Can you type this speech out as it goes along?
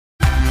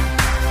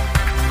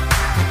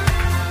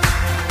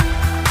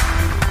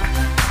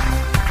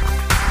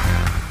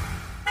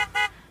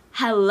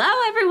Hello,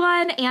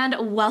 everyone,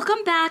 and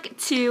welcome back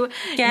to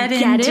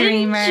Get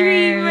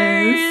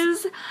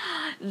Dreamers.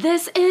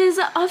 This is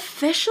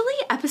officially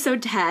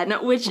episode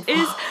 10, which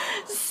is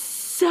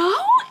so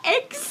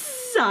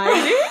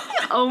exciting.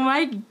 Oh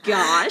my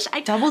gosh.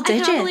 Double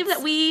digits. I cannot believe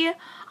that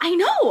I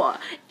know.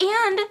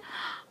 And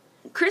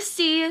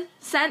Christy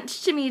sent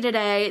to me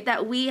today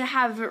that we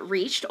have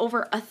reached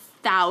over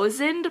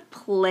 1,000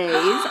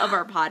 plays of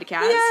our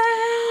podcast.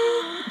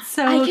 Yay!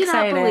 So I exciting.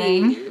 cannot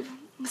believe.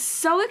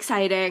 So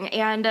exciting,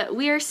 and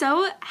we are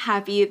so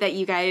happy that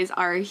you guys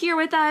are here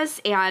with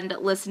us and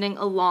listening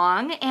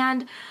along,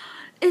 and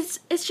it's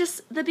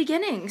just the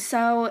beginning,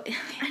 so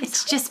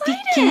it's just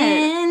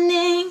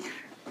beginning.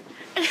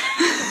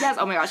 Yes,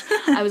 oh my gosh.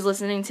 I was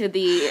listening to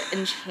the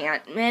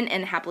Enchantment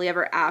and Happily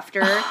Ever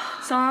After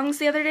songs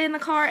the other day in the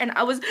car, and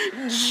I was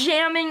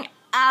jamming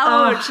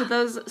out.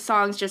 Those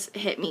songs just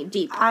hit me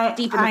deep in the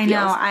feels. I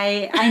know.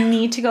 I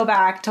need to go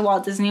back to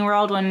Walt Disney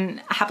World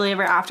when Happily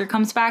Ever After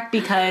comes back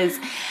because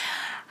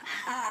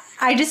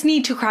I just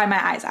need to cry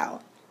my eyes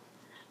out.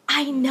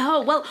 I know.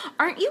 Well,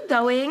 aren't you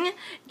going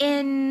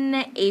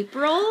in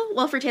April?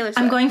 Well, for Taylor Swift.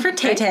 I'm going for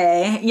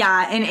Tay-Tay. Right?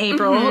 Yeah, in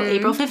April,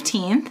 April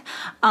 15th.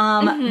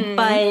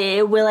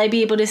 But will I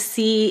be able to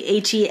see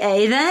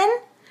HEA then?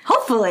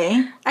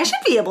 Hopefully. I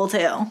should be able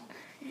to.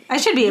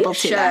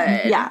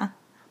 Then. Yeah.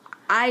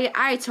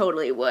 I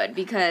totally would,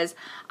 because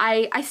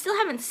I still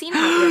haven't seen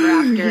Happily Ever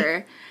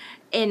After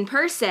in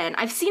person.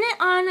 I've seen it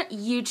on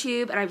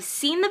YouTube and I've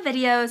seen the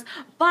videos,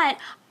 but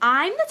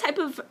I'm the type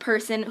of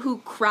person who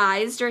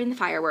cries during the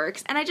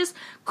fireworks, and I just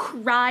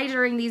cry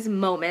during these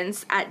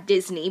moments at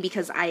Disney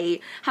because I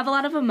have a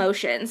lot of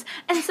emotions.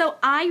 And so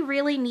I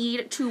really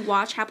need to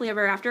watch Happily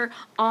Ever After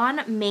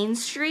on Main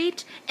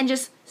Street and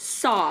just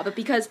sob,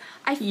 because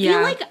I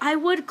feel like I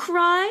would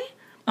cry.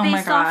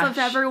 Based off of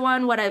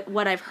everyone, what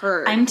I've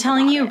heard. I'm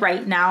telling you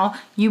right now,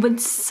 you would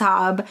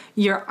sob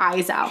your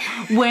eyes out.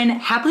 When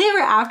Happily Ever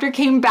After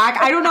came back,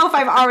 I don't know if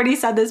I've already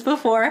said this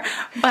before,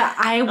 but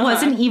I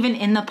wasn't even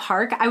in the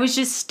park. I was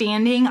just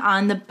standing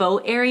on the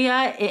boat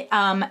area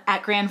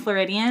at Grand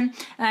Floridian,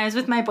 and I was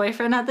with my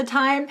boyfriend at the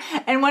time.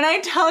 And when I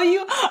tell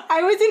you,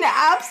 I was in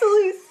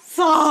absolute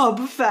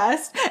sob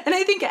fest, and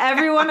I think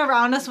everyone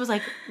around us was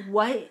like,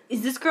 what?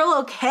 Is this girl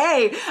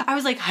okay? I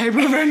was like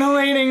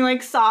hyperventilating,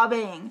 like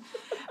sobbing.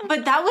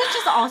 But that was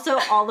just also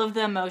all of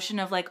the emotion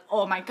of like,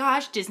 oh my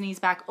gosh, Disney's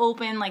back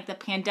open, like the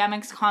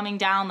pandemic's calming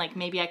down, like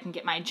maybe I can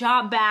get my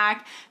job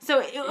back. So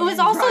it was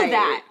also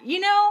that, you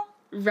know?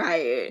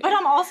 Right. But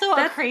I'm also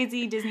a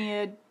crazy Disney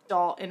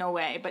adult in a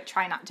way, but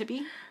try not to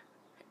be.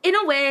 In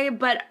a way,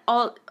 but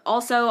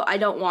also I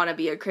don't want to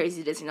be a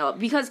crazy Disney adult,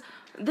 because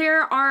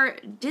there are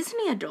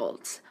Disney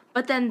adults,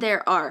 but then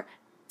there are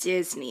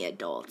Disney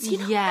adults. You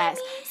know what I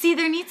mean? See,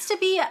 there needs to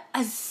be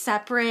a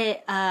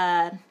separate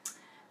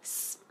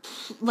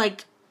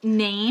like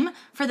name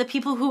for the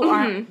people who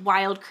aren't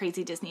wild,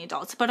 crazy Disney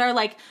adults, but are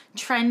like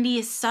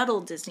trendy,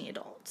 subtle Disney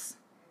adults.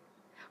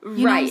 You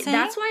know what I'm saying?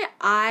 That's why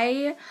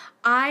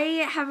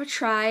I have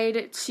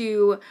tried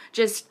to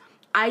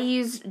I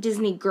use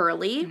Disney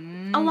girly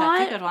a lot.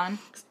 That's a good one.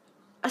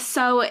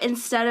 So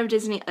instead of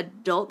Disney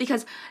adult,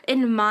 because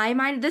in my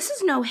mind, this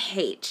is no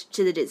hate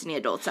to the Disney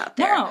adults out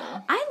there. No.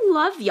 I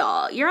love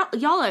y'all.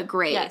 Y'all are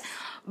great. Yes.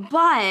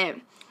 But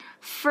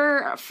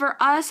for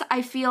us,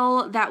 I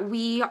feel that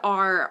we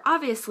are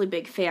obviously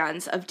big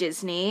fans of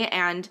Disney,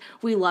 and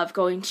we love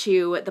going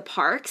to the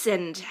parks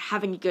and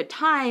having a good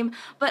time,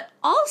 but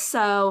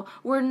also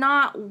we're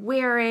not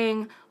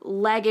wearing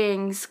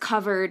leggings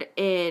covered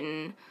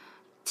in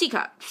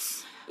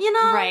teacups, you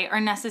know? Right,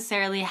 or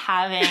necessarily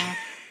having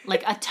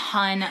like a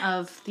ton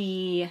of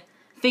the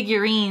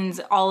figurines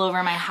all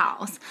over my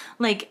house.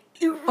 Like,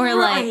 or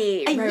like,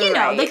 you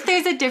know, like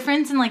there's a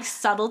difference in like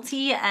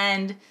subtlety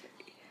and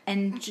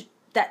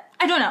that,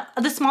 I don't know,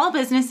 the small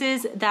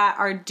businesses that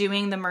are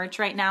doing the merch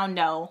right now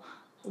know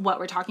what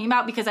we're talking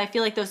about, because I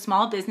feel like those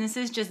small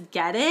businesses just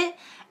get it,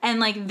 and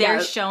like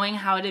they're showing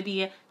how to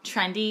be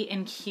trendy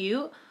and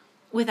cute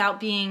without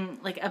being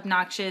like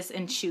obnoxious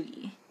and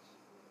chuggy.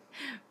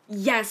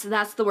 Yes,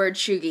 that's the word,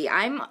 chuggy.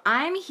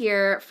 I'm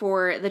here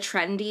for the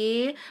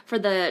trendy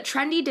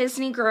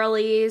Disney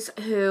girlies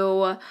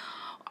who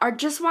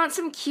just want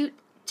some cute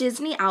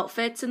Disney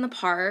outfits in the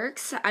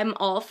parks. I'm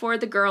all for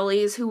the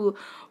girlies who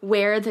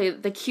wear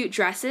the cute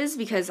dresses,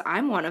 because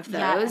I'm one of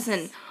those,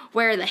 and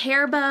wear the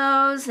hair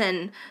bows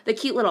and the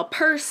cute little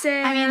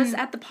purses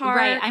at the parks.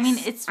 Right. I mean,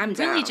 it's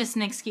really just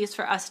an excuse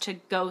for us to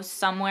go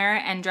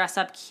somewhere and dress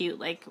up cute,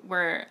 like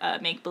we're a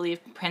make-believe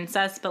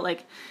princess, but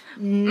like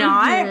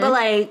not, but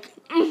like,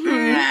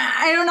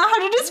 I don't know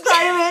how to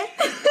describe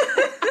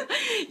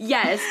it.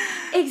 Yes,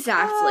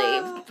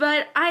 exactly.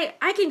 But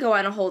I can go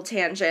on a whole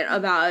tangent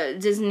about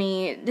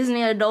Disney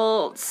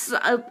adults.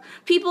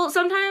 People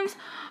sometimes,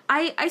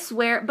 I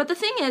swear. But the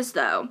thing is,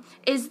 though,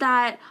 is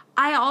that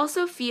I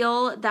also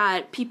feel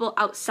that people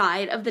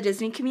outside of the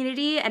Disney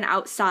community and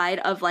outside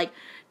of like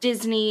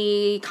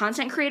Disney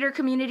content creator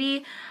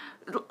community,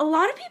 a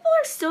lot of people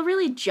are still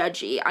really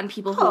judgy on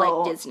people who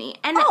like Disney.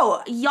 And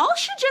y'all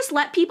should just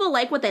let people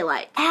like what they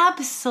like.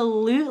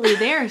 Absolutely.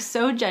 They are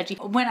so judgy.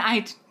 When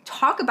I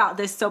talk about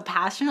this so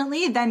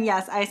passionately, then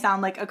yes, I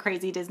sound like a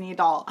crazy Disney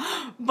doll.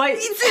 But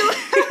me too.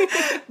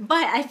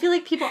 But I feel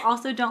like people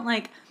also don't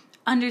like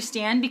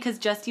understand because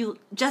just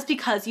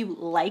because you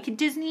like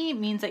Disney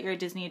means that you're a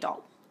Disney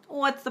adult.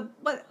 What's the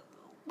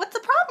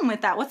problem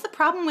with that? What's the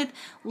problem with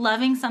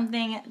loving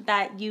something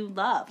that you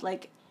love?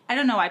 Like, I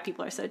don't know why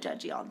people are so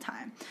judgy all the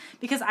time.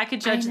 Because I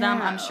could judge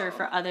them, I'm sure,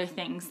 for other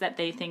things that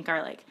they think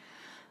are like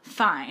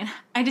fine.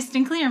 I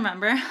distinctly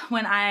remember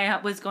when I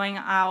was going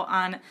out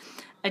on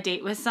a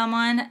date with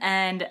someone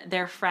and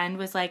their friend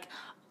was like,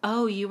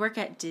 "Oh, you work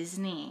at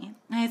Disney."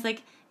 And I was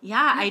like,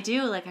 "Yeah, I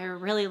do. Like, I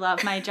really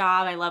love my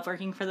job. I love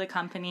working for the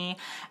company."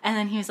 And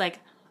then he was like,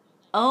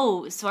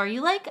 "Oh, so are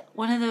you like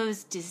one of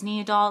those Disney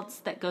adults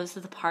that goes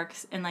to the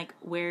parks and like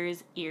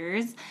wears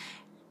ears?"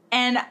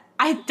 And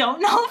I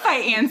don't know if I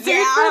answered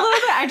for a little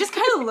bit. I just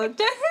kind of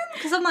looked at him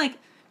because I'm like,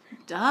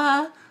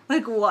 duh.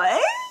 Like,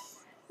 what?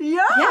 Yeah.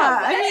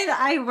 I mean,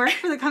 I work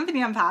for the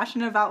company. I'm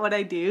passionate about what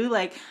I do.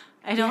 Like,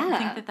 I don't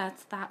think that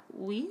that's that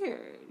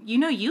weird. You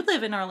know, you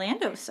live in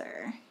Orlando,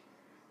 sir.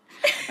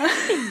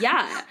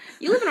 Yeah.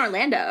 You live in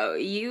Orlando.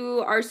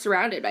 You are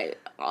surrounded by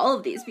all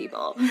of these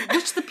people.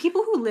 Which the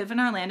people who live in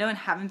Orlando and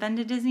haven't been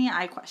to Disney,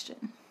 I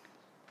question.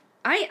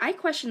 I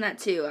question that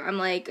too. I'm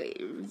like,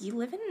 you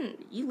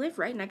live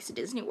right next to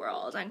Disney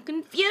World. I'm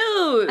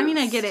confused. I mean,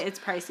 I get it. It's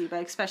pricey,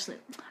 but especially,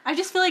 I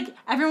just feel like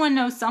everyone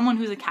knows someone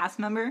who's a cast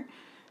member.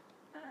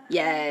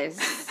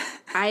 Yes.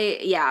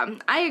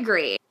 I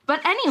agree.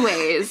 But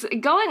anyways,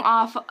 going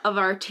off of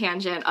our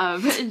tangent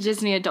of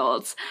Disney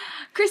adults,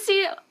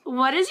 Christy,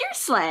 what is your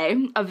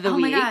sleigh of the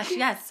week? Oh my gosh,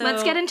 yes. So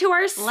let's get into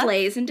our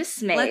slays and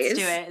dismays. Let's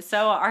do it.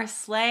 So our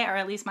sleigh, or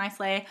at least my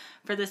sleigh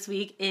for this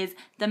week, is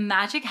the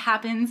Magic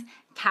Happens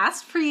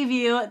cast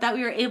preview that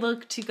we were able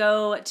to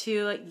go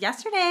to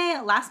last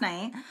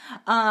night.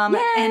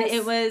 And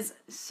it was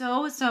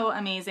so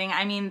amazing.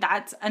 I mean,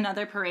 that's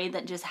another parade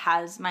that just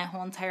has my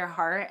whole entire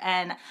heart,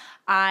 and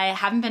I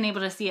haven't been able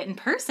to see it in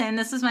person.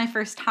 This was my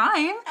first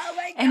time. Oh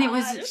my gosh. And it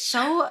was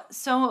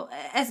so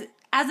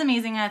as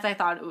amazing as I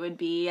thought it would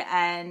be,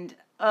 and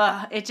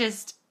it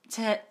just,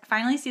 to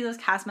finally see those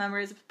cast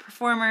members,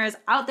 performers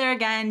out there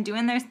again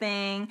doing their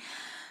thing,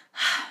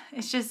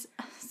 it's just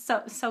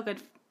so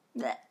good.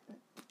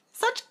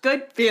 Such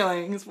good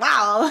feelings.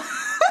 Wow.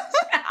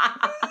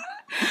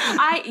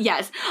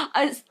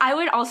 I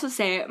would also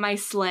say my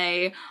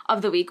sleigh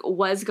of the week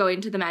was going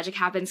to the Magic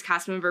Happens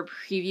cast member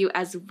preview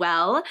as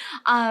well.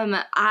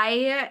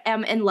 I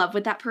am in love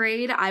with that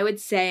parade. I would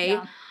say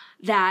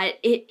that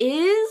it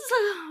is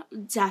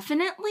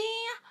definitely,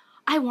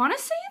 I want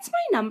to say it's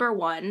my number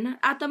one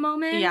at the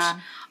moment. Yeah.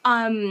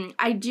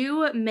 I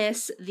do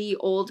miss the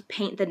old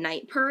Paint the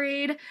Night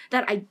parade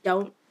that I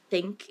don't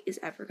think is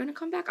ever going to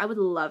come back. I would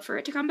love for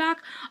it to come back.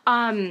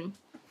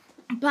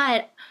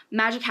 But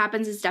Magic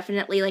Happens is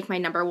definitely like my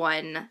number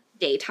one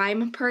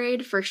daytime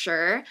parade for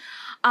sure.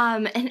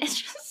 And it's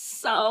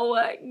just so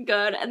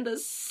good. And the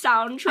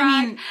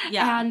soundtrack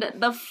and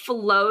the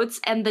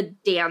floats and the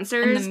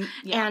dancers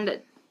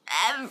and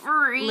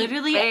everything.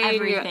 Literally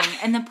everything.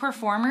 And the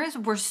performers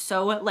were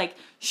so like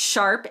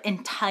sharp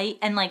and tight,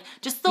 and like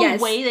just the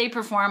way they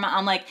perform,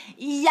 I'm like,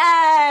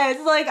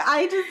 yes! Like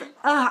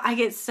I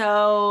get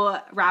so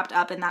wrapped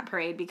up in that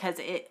parade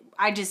because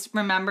I just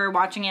remember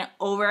watching it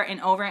over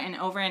and over and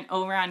over and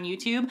over on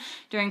YouTube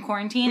during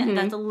quarantine. And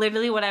that's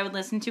literally what I would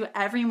listen to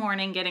every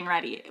morning getting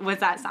ready, was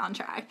that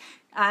soundtrack.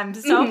 I'm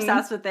so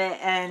obsessed with it,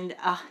 and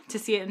to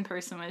see it in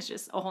person was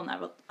just a whole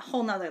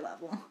nother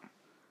level.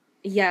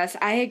 Yes,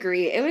 I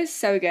agree. It was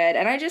so good.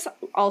 And I just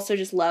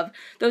love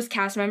those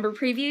cast member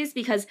previews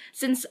because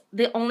since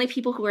the only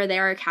people who are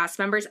there are cast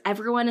members,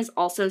 everyone is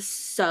also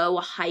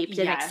so hyped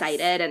and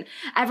excited, and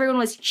everyone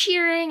was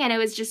cheering, and it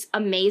was just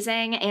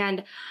amazing.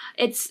 And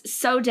it's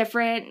so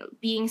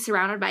different being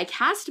surrounded by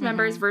cast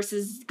members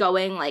versus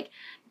going like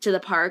to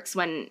the parks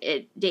when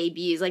it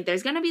debuts. Like,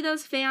 there's gonna be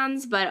those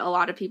fans, but a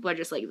lot of people are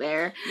just like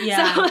there.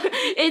 Yeah. So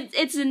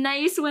it's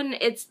nice when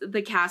it's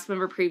the cast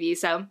member preview.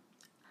 So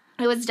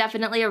it was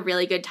definitely a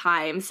really good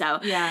time. So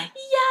yeah,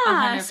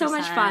 100%. So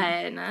much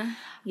fun.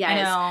 Yes.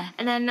 I know.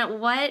 And then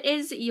what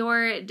is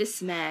your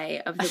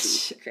dismay of the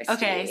week, Christy?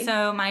 Okay,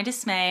 so my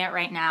dismay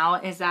right now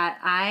is that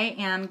I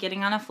am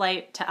getting on a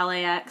flight to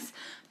LAX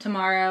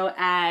tomorrow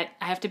I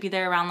have to be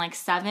there around like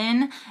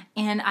 7,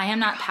 and I am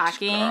not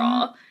packing.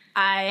 Girl.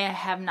 I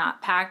have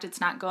not packed.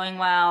 It's not going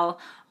well.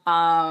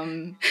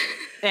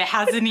 It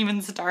hasn't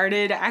even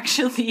started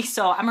actually,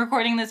 so I'm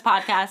recording this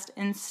podcast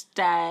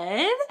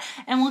instead,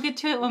 and we'll get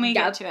to it when we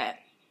get to it.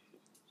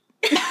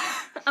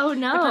 Oh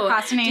no. The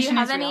procrastination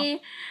is real.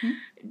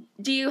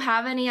 Do you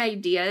have any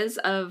ideas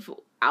of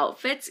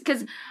outfits?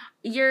 Because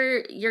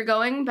you're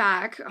going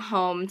back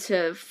home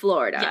to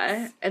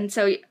Florida, and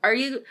so are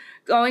you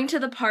going to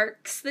the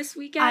parks this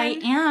weekend? I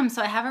am.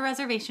 So I have a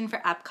reservation for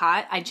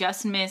Epcot. I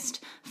just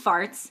missed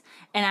Farts,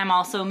 and I'm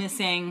also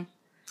missing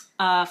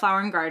Flower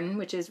and Garden,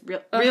 which is real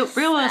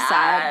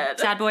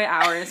sad boy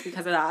hours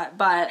because of that.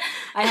 But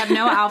I have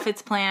no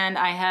outfits planned.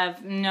 I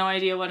have no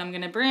idea what I'm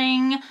going to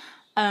bring.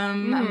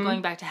 I'm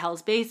going back to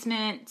Hell's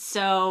Basement,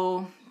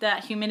 so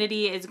that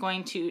humidity is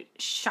going to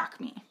shock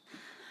me.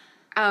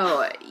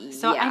 Oh,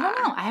 so I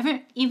don't know. I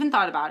haven't even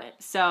thought about it.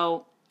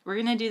 So we're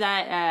going to do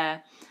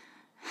that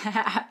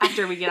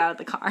after we get out of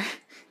the car.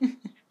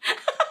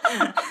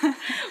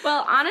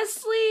 Well,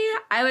 honestly,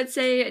 I would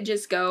say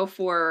just go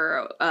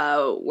for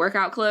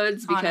workout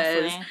clothes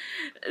because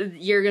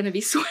you're going to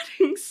be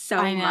sweating so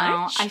much. I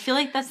know. I feel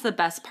like that's the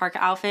best park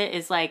outfit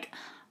is like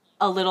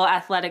a little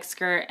athletic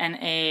skirt and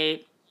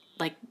a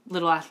like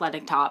little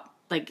athletic top.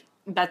 Like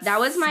that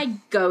was my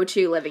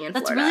go-to living in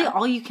Florida. That's really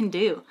all you can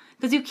do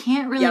because you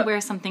can't really wear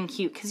something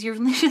cute because you're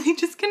literally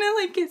just going to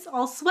like it's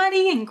all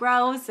sweaty and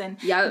gross and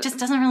it just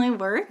doesn't really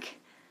work.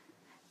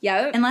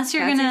 Yeah. Unless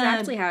you're going to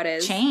exactly how it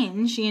is.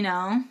 Change, you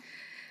know.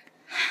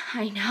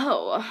 I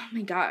know. Oh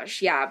my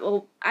gosh. Yeah.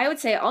 Well, I would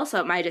say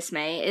also my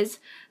dismay is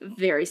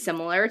very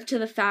similar to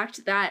the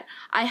fact that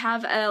I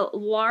have a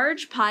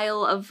large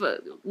pile of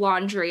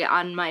laundry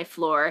on my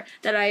floor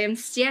that I am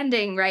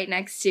standing right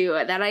next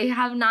to that I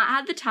have not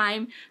had the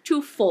time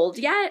to fold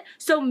yet.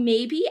 So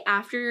maybe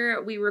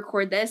after we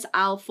record this,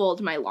 I'll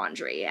fold my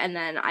laundry and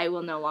then I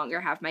will no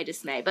longer have my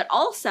dismay. But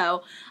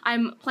also,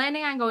 I'm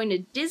planning on going to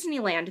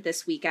Disneyland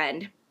this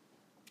weekend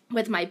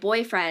with my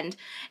boyfriend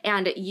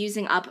and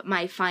using up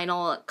my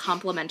final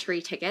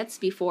complimentary tickets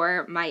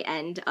before my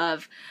end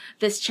of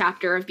this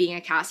chapter of being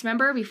a cast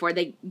member before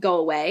they go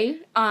away.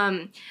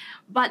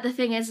 But the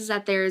thing is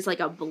that there's like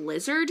a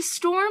blizzard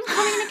storm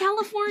coming to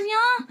California.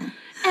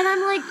 And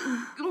I'm like,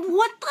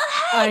 what the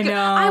heck? I know.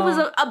 I was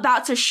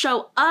about to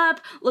show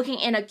up looking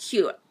in a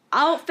cute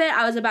outfit.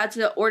 I was about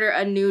to order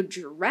a new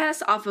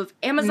dress off of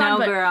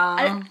Amazon. No, girl.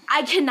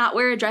 I cannot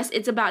wear a dress.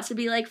 It's about to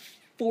be like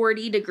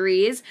 40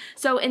 degrees.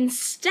 So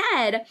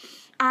instead,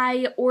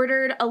 I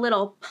ordered a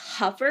little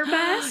puffer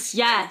vest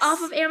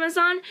off of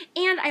Amazon.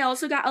 And I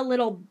also got a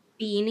little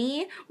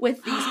beanie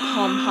with these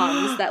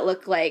pom-poms that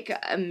look like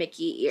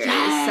Mickey ears.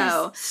 Yes.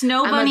 So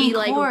Snow Bunny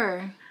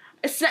core.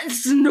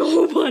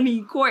 Snow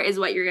Bunny core is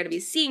what you're going to be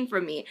seeing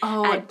from me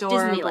at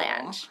adorable.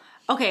 Disneyland.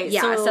 Okay,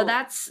 yeah, so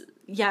that's...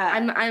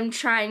 Yeah. I'm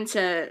trying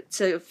to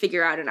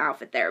figure out an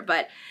outfit there,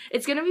 but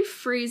it's going to be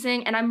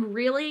freezing, and I'm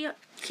really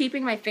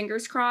keeping my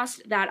fingers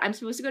crossed that I'm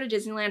supposed to go to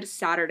Disneyland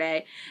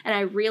Saturday, and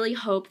I really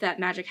hope that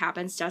Magic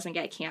Happens doesn't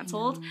get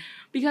canceled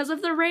because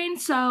of the rain,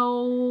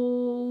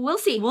 so we'll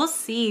see. We'll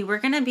see. We're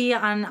going to be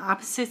on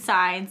opposite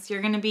sides.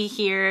 You're going to be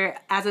here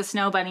as a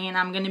snow bunny, and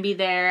I'm going to be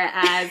there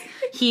as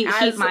heat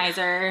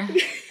miser.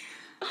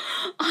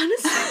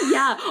 Honestly,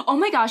 yeah. Oh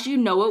my gosh, you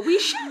know what we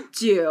should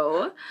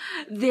do?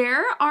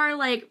 There are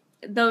like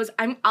those,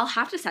 I'll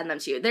have to send them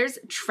to you. There's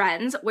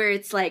trends where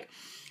it's like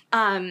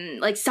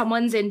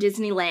someone's in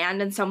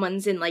Disneyland and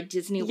someone's in like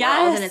Disney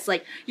World, and it's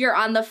like you're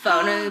on the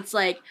phone and it's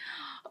like,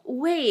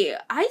 wait,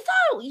 I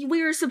thought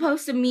we were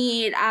supposed to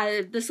meet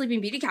at the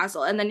Sleeping Beauty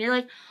Castle, and then you're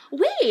like,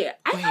 wait,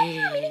 I thought we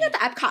were meeting at the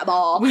Epcot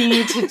Ball. We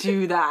need to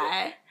do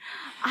that.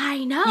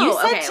 I know. You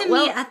said to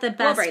me at the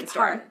best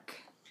park.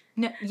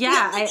 No,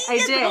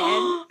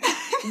 I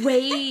did.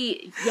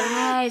 Wait,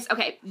 yes.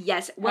 Okay,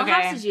 yes. We'll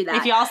have to do that.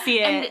 If y'all see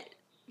it,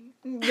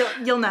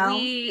 you'll know.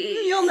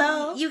 You'll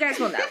know. You guys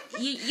will know.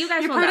 You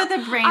guys You're will know. You're part of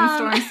the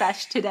brainstorm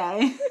sesh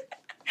today.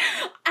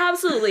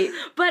 Absolutely.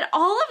 But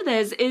all of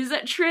this is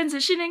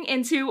transitioning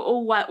into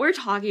what we're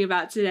talking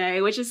about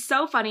today, which is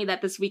so funny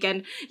that this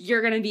weekend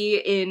you're going to be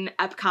in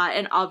Epcot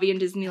and I'll be in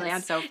Disneyland.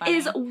 That's so funny.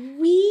 Is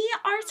we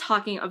are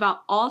talking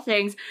about all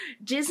things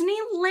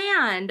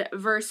Disneyland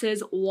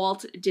versus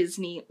Walt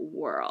Disney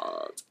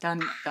World. Dun,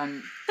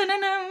 dun, dun,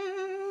 dun, dun.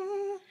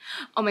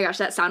 Oh my gosh,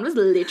 that sound was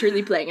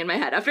literally playing in my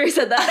head after I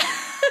said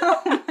that.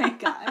 Oh my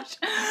gosh.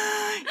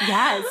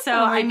 Yeah,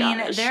 so I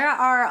mean, there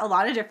are a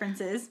lot of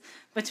differences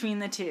between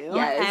the two.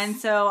 Yes. And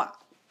so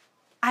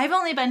I've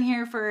only been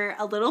here for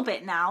a little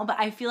bit now, but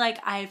I feel like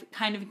I've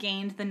kind of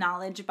gained the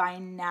knowledge by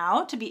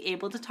now to be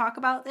able to talk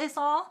about this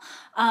all.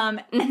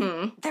 And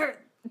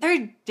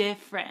they're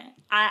different,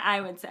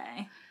 I would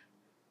say.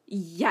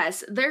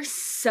 Yes, they're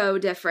so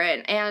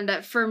different.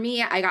 And for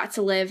me, I got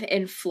to live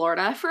in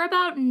Florida for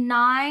about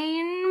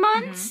 9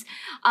 months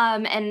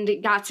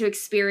and got to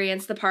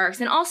experience the parks.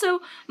 And also,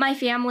 my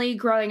family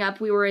growing up,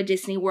 we were a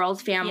Disney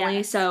World family.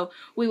 Yes. So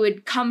we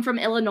would come from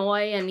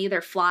Illinois and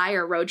either fly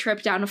or road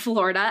trip down to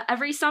Florida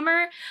every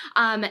summer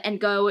and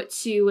go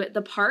to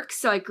the parks.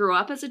 So I grew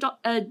up as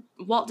a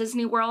Walt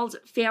Disney World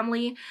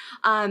family.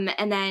 And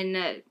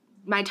then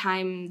my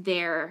time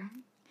there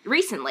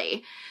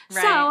recently.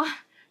 Right. So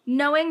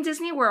knowing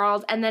Disney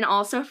World, and then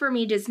also for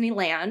me,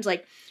 Disneyland,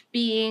 like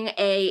being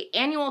a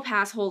annual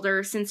pass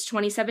holder since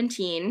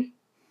 2017,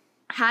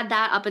 had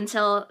that up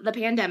until the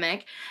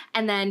pandemic,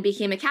 and then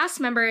became a cast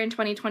member in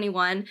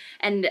 2021,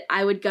 and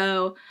I would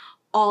go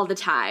all the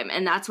time.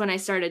 And that's when I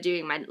started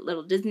doing my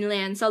little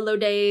Disneyland solo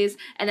days.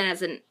 And then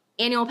as an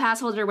annual pass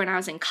holder when I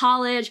was in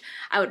college.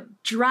 I would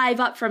drive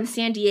up from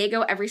San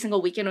Diego every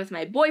single weekend with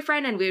my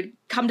boyfriend, and we would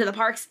come to the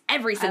parks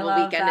every single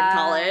weekend in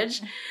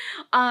college.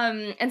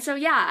 And so,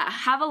 yeah,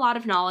 have a lot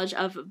of knowledge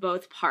of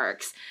both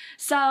parks.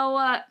 So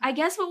I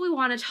guess what we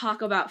want to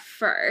talk about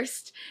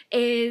first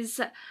is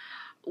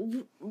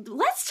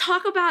let's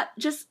talk about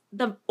just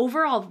the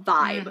overall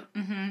vibe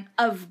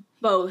of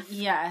both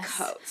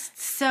coasts.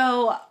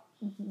 So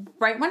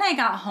right when I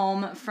got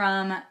home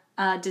from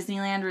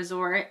Disneyland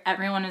Resort,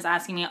 everyone was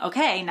asking me,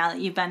 okay, now that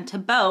you've been to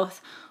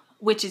both,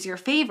 which is your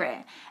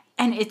favorite?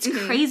 And it's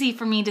crazy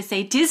for me to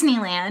say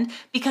Disneyland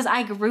because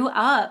I grew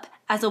up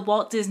as a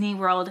Walt Disney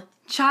World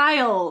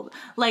child.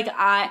 Like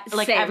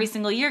every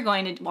single year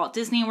going to Walt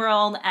Disney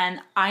World, and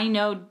I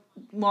know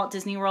Walt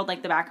Disney World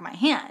like the back of my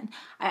hand.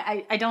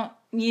 I don't,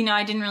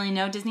 I didn't really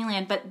know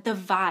Disneyland, but the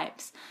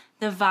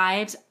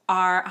vibes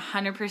are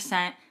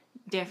 100%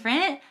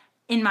 different.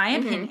 In my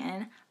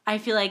opinion, I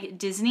feel like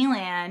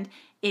Disneyland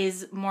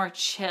is more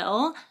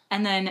chill,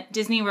 and then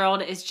Disney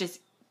World is just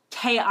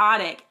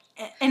chaotic.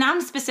 And I'm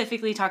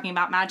specifically talking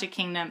about Magic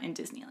Kingdom and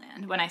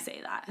Disneyland when I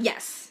say that.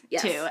 Yes.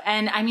 Too.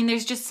 And I mean,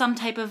 there's just some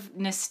type of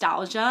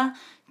nostalgia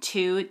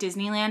to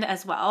Disneyland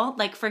as well.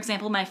 Like, for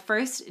example, my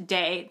first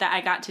day that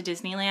I got to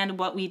Disneyland,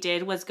 what we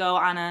did was go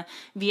on a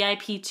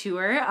VIP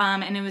tour,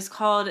 and it was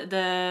called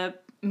the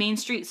Main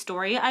Street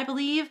Story, I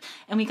believe,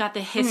 and we got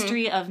the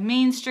history of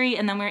Main Street,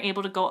 and then we were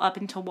able to go up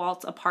into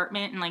Walt's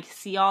apartment and like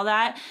see all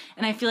that.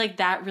 And I feel like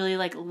that really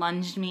like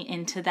lunged me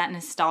into that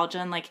nostalgia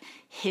and like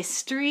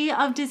history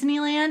of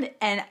Disneyland.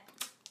 And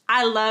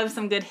I love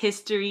some good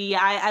history.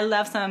 I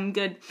love some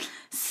good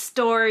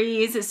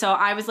stories. So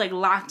I was like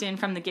locked in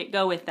from the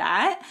get-go with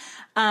that.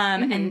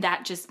 And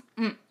that just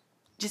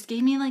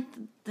gave me like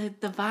the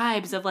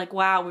vibes of like,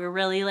 wow, we're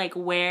really like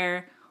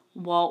where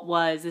Walt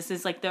was. This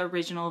is like the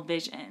original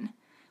vision,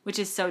 which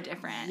is so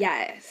different.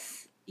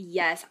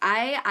 Yes,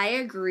 I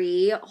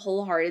agree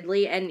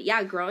wholeheartedly. And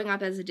yeah, growing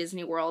up as a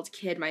Disney World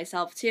kid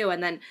myself too,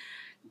 and then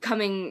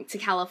coming to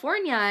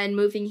California and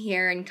moving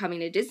here and coming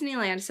to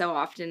Disneyland so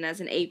often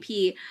as an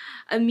AP,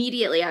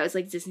 immediately I was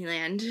like,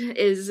 Disneyland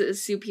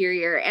is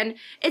superior. And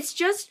it's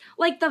just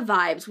like the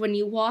vibes when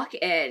you walk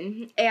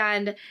in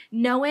and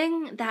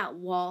knowing that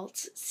Walt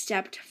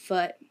stepped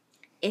foot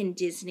in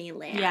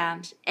Disneyland. Yeah.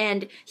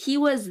 And he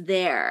was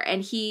there,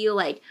 and he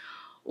like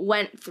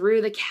went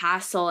through the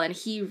castle, and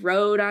he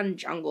rode on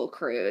Jungle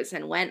Cruise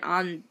and went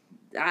on,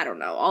 I don't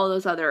know, all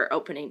those other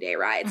opening day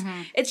rides.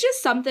 It's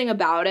just something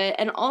about it.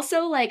 And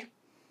also like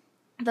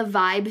the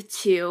vibe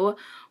too,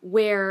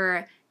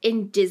 where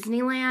in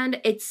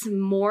Disneyland, it's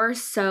more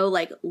so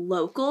like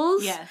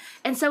locals. Yes.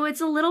 And so it's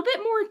a little bit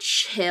more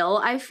chill,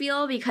 I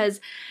feel, because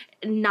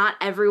not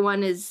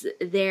everyone is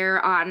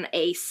there on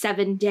a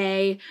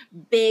 7-day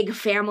big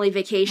family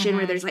vacation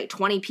where there's like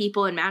 20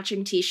 people in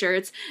matching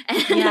t-shirts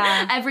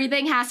and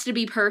everything has to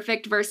be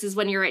perfect, versus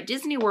when you're at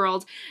Disney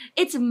World,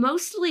 it's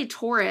mostly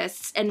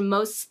tourists and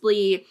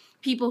mostly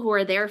people who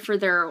are there for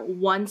their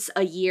once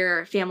a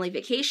year family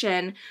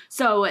vacation.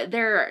 So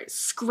they're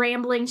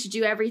scrambling to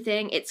do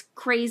everything. It's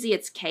crazy.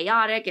 It's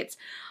chaotic. It's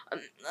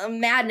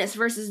madness.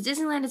 Versus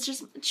Disneyland, it's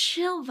just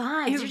chill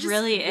vibes. It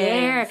really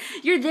there. is.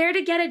 You're there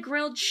to get a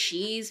grilled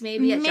cheese,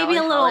 maybe a Jolly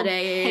little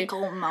Holiday.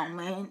 pickle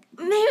moment.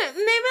 Maybe a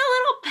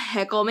little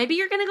pickle. Maybe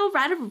you're gonna go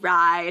ride a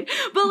ride.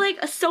 But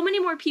like so many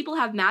more people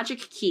have magic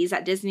keys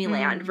at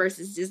Disneyland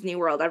versus Disney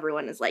World.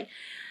 Everyone is like,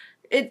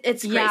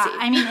 it's crazy. Yeah,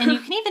 I mean, and you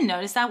can even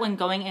notice that when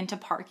going into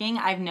parking.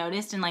 I've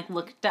noticed and like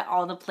looked at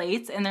all the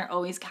plates, and they're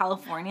always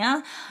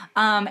California.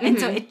 And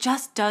so it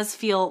just does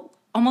feel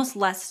almost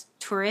less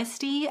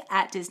touristy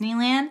at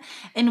Disneyland.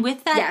 And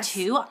with that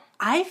too,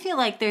 I feel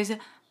like there's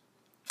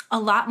a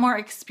lot more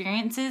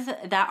experiences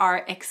that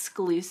are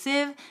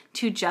exclusive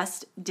to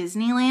just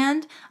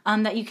Disneyland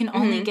that you can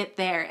only get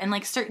there. And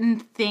like certain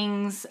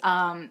things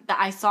that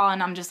I saw,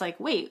 and I'm just like,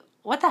 wait,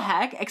 what the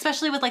heck?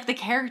 Especially with like the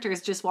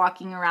characters just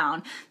walking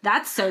around.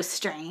 That's so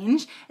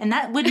strange. And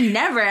that would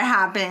never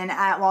happen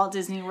at Walt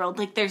Disney World.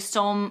 Like there's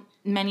so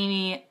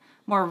many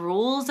more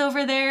rules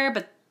over there,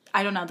 but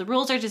I don't know. The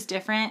rules are just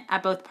different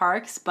at both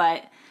parks,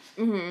 but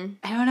I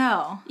don't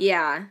know.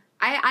 Yeah.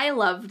 I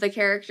love the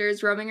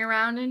characters roaming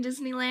around in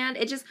Disneyland.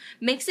 It just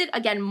makes it,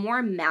 again,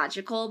 more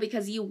magical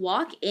because you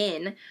walk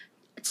in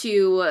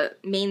to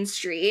Main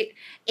Street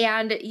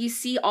and you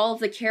see all of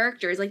the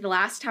characters. Like the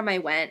last time I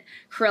went,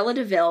 Cruella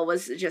de Vil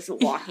was just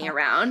walking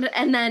around,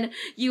 and then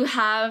you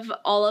have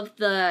all of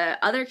the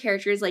other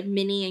characters like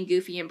Minnie and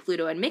Goofy and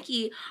Pluto and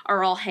Mickey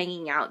are all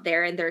hanging out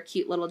there in their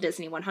cute little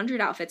Disney 100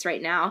 outfits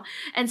right now,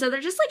 and so they're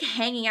just like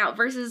hanging out.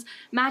 Versus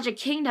Magic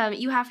Kingdom,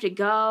 you have to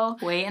go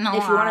wait in a if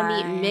line. You want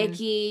to meet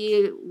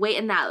Mickey, wait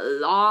in that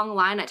long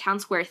line at Town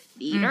Square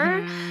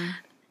Theater.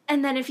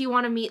 And then if you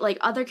want to meet, like,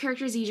 other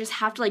characters, you just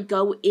have to, like,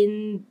 go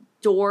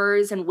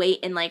indoors and wait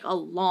in, like, a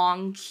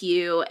long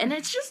queue. And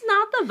it's just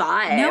not the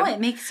vibe. No, it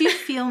makes you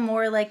feel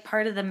more like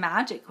part of the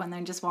magic when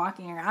they're just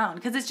walking around.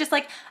 Because it's just,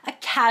 like, a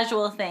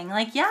casual thing.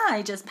 Like, yeah,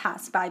 I just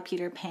passed by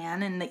Peter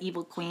Pan and the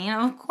Evil Queen.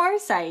 Of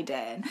course I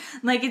did.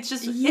 Like, it's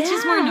just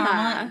more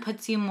normal. It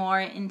puts you more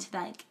into,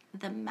 like,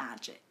 the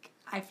magic,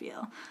 I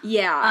feel.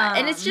 Yeah,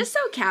 and it's just so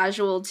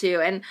casual,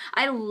 too. And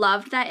I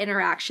loved that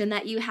interaction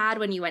that you had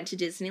when you went to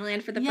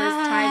Disneyland for the first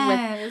time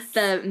with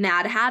the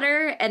Mad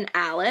Hatter and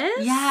Alice.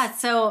 Yeah,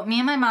 so me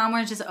and my mom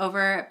were just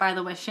over by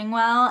the wishing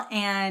well,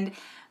 and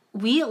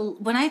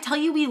when I tell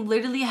you, we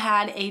literally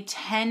had a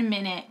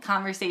 10-minute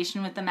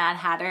conversation with the Mad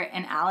Hatter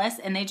and Alice,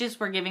 and they just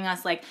were giving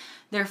us, like,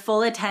 their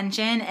full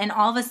attention, and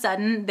all of a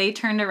sudden, they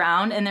turned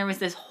around, and there was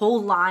this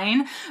whole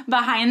line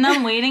behind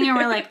them waiting, and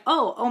we're like,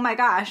 oh my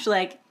gosh,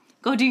 like,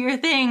 go do your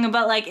thing.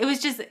 But, like, it was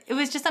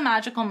just a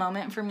magical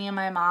moment for me and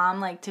my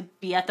mom, like, to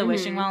be at the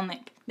wishing well, and,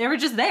 like, they were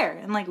just there,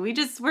 and, like, we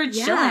just were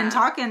chilling,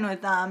 talking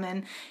with them,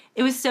 and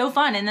it was so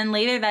fun. And then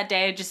later that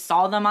day, I just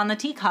saw them on the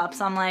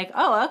teacups. I'm like,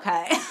 oh,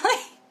 okay.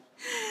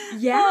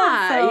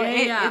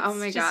 Yeah. Oh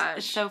my gosh.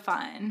 It's so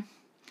fun.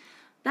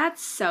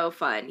 That's so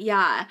fun.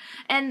 Yeah.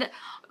 And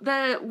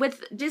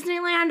with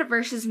Disneyland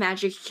versus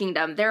Magic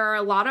Kingdom, there are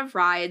a lot of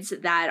rides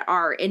that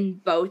are in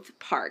both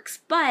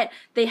parks, but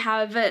they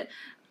have a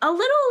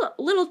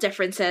little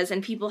differences,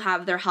 and people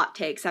have their hot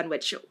takes on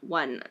which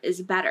one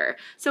is better.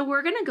 So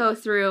we're going to go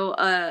through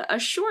a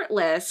short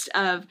list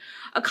of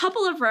a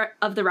couple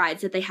of the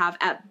rides that they have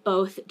at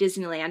both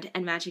Disneyland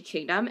and Magic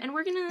Kingdom, and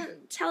we're going to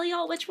tell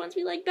y'all which ones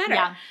we like better.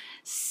 Yeah.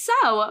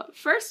 So,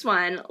 first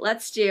one,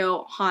 let's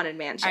do Haunted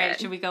Mansion. All right,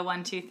 should we go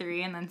 1, 2,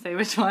 3 and then say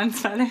which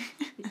one's better?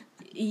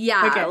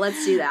 Yeah, okay.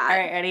 Let's do that. All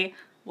right, ready?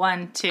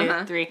 1,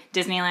 2, 3.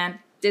 Disneyland.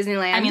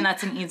 Disneyland. I mean,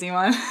 that's an easy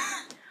one.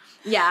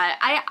 Yeah,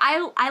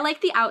 I like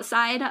the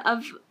outside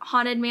of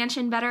Haunted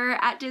Mansion better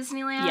at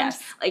Disneyland.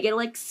 Yes. Like, it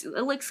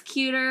looks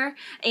cuter,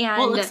 and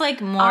well, it looks like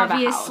more of a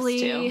house,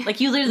 too. Like,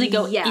 you literally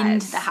go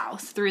into the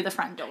house through the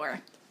front door.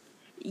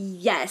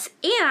 Yes,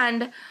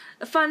 and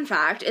a fun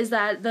fact is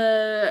that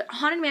the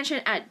Haunted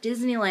Mansion at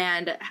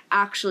Disneyland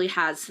actually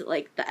has,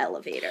 like, the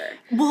elevator.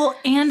 Well,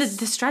 and the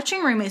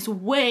stretching room is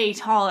way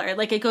taller.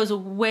 Like, it goes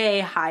way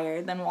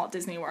higher than Walt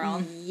Disney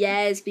World.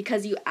 Yes,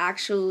 because you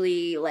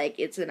actually, like,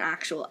 it's an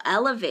actual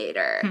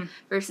elevator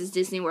versus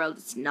Disney World,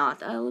 it's not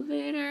the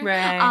elevator.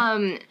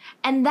 Right.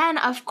 And then,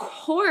 of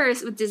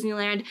course, with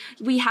Disneyland,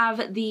 we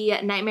have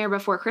the Nightmare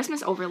Before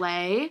Christmas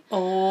overlay.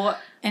 Oh,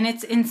 and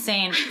it's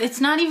insane. It's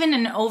not even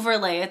an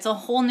overlay. It's a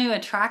whole new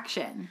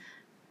attraction.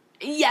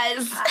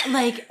 Yes.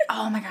 Like,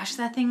 oh my gosh,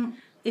 that thing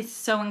is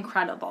so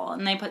incredible.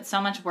 And they put so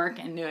much work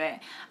into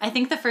it. I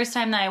think the first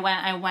time that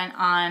I went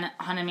on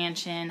Haunted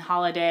Mansion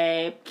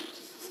Holiday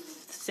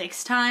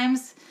 6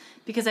 times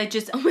because I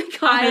just, oh my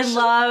gosh, I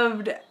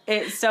loved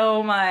it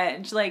so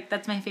much. Like,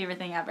 that's my favorite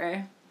thing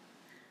ever.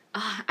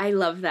 I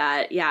love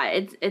that. Yeah,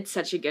 it's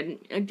such a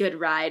good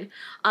ride.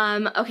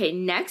 Okay,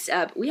 next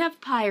up, we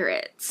have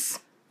Pirates.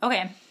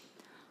 Okay.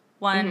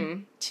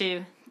 1,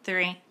 2,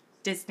 3.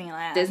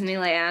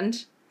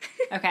 Disneyland.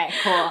 Okay,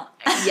 cool.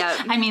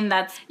 Yeah. I mean,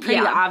 that's pretty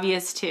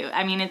obvious, too.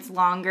 I mean, it's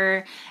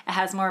longer. It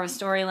has more of a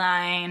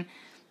storyline.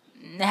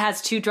 It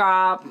has 2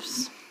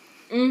 drops.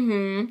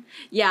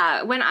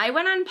 Yeah, when I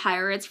went on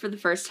Pirates for the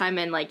first time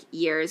in, like,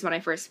 years when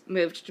I first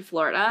moved to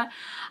Florida,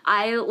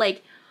 I,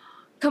 like,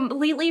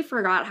 completely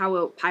forgot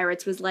how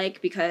Pirates was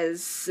like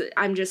because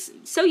I'm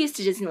just so used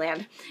to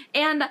Disneyland.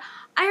 And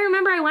I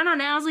remember I went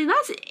on and I was like,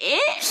 that's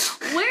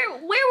it?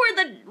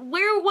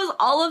 Where was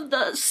all of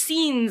the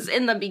scenes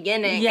in the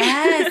beginning?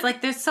 Yes,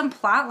 like there's some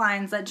plot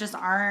lines that just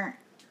aren't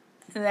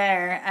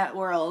there at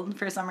World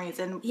for some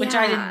reason, which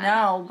I didn't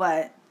know,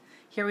 but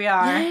here we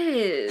are.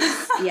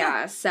 Yes.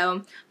 Yeah,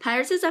 so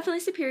Pirates is definitely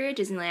superior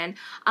to Disneyland.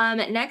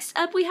 Next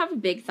up we have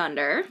Big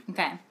Thunder.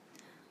 Okay.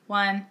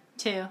 1,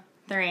 2,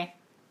 3.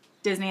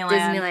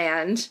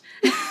 Disneyland.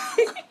 Okay.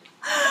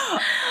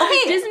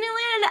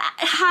 Disneyland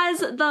has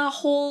the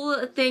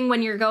whole thing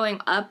when you're going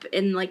up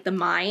in, like, the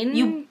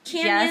mine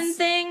canyon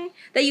thing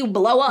that you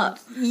blow up.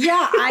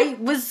 Yeah, I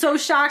was so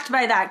shocked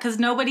by that because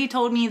nobody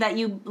told me that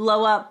you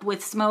blow up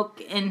with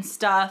smoke and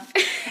stuff.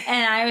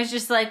 And I was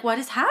just like, what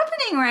is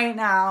happening right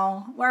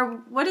now?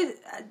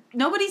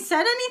 Nobody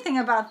said anything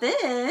about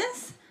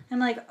this. I'm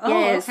like,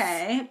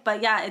 okay.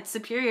 But yeah, it's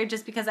superior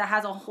just because it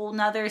has a whole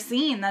nother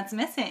scene that's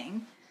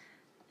missing.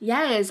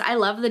 Yes, I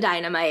love the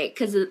dynamite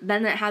because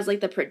then it has,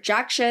 like, the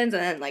projections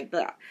and then, like,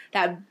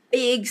 that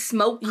big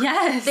smoke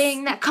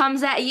thing that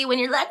comes at you and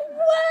you're like,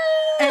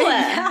 whoa!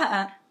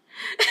 Yeah.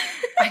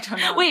 I don't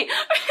know. Wait,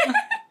 can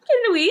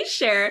we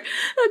share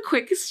a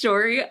quick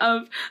story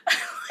of,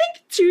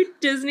 like, 2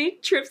 Disney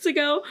trips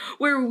ago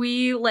where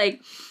we,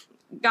 like,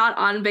 got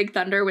on Big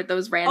Thunder with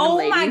those random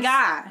ladies? Oh my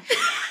gosh.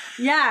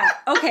 Yeah.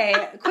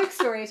 Okay. Quick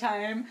story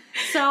time.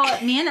 So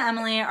me and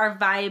Emily are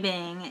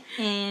vibing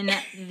in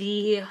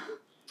the...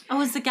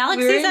 Oh, it's the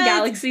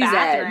Galaxy's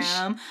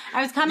bathroom.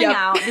 I was coming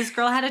out. This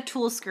girl had a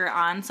tulle skirt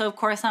on. So, of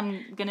course,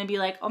 I'm going to be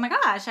like, oh, my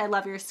gosh, I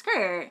love your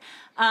skirt.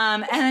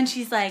 And then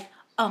she's like,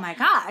 oh, my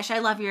gosh, I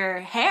love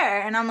your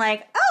hair. And I'm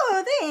like,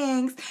 oh,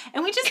 thanks.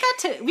 And we just got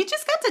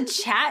to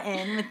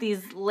chatting with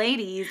these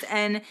ladies.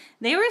 And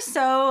they were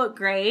so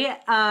great.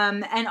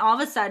 And all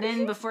of a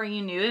sudden, before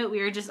you knew it,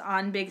 we were just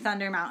on Big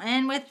Thunder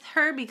Mountain with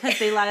her because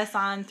they let us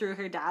on through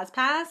her dad's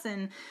pass.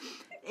 And...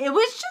 it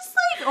was just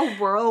like a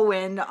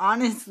whirlwind,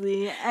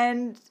 honestly,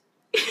 and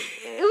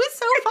It was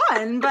so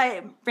fun,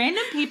 but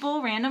random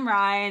people, random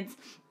rides.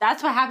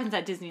 That's what happens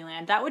at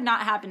Disneyland. That would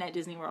not happen at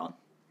Disney World.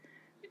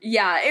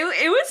 Yeah,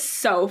 it was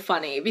so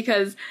funny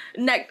because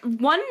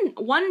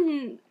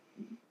one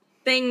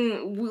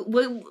thing,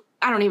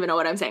 I don't even know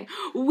what I'm saying.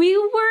 We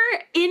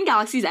were in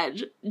Galaxy's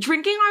Edge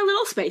drinking our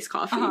little space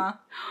coffee,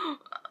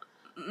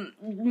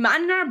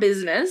 minding our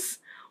business.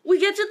 We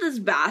get to this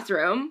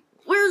bathroom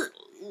where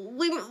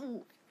we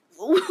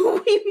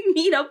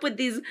meet up with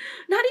these,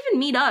 not even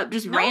meet up,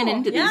 just ran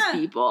into these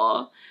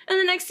people. And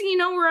the next thing you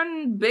know, we're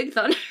on Big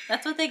Thunder.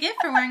 That's what they get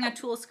for wearing a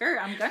tulle skirt.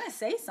 I'm going to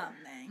say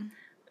something.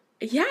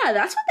 Yeah,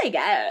 that's what they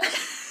get.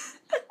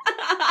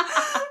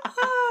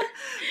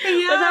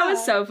 But that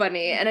was so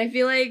funny. And I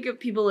feel like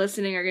people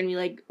listening are going to be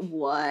like,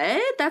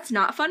 what? That's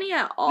not funny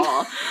at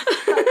all.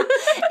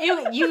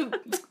 You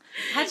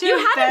had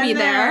to be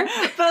there.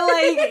 But,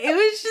 like, it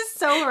was just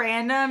so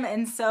random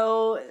and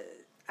so,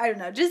 I don't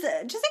know, just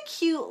a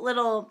cute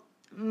little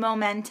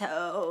moment.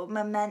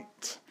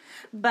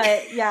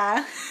 But,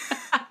 yeah.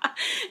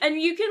 And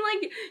you can,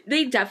 like,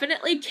 they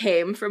definitely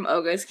came from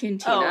Oga's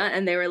Cantina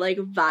and they were, like,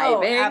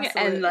 vibing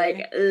and,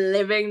 like,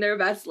 living their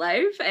best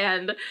life.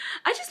 And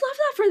I just love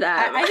that for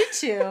them. I do,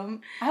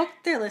 too. I hope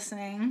they're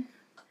listening.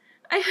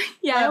 I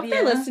hope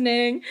they're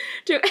listening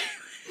to...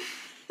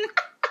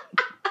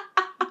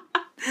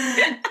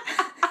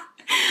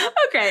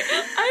 Okay,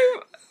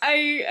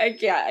 I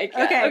can't.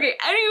 Okay,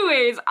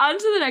 anyways, on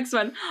to the next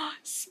one.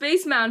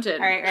 Space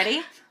Mountain. All right,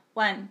 ready?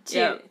 1,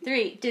 2,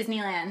 3.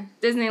 Disneyland.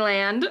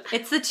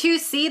 It's the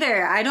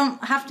 2-seater. I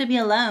don't have to be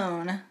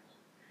alone.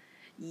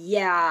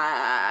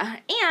 Yeah.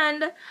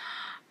 And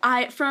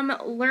from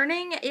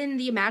learning in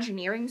the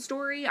Imagineering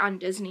story on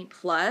Disney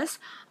Plus,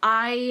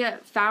 I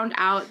found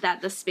out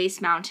that the Space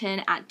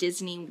Mountain at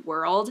Disney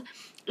World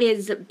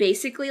is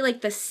basically like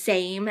the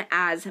same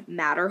as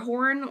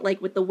Matterhorn, like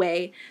with the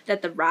way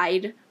that the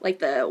ride, like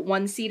the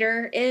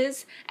 1-seater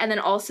is, and then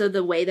also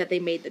the way that they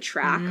made the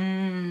track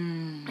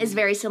is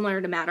very similar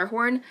to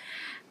Matterhorn.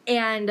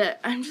 And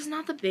I'm just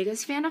not the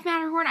biggest fan of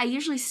Matterhorn. I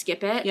usually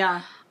skip it.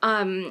 Yeah.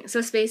 So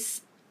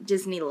Space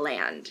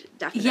Disneyland,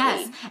 definitely.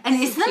 Yes. And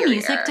is the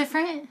music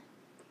different?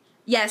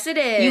 Yes, it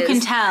is. You can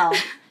tell.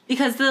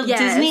 Because the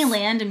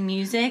Disneyland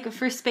music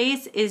for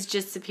Space is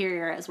just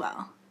superior as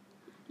well.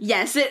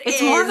 Yes,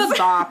 it's more of a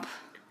bop.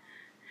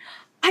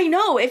 I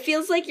know. It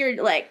feels like you're,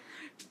 like,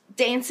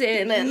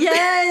 dancing. And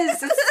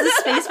yes, it's the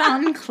Space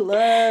Mountain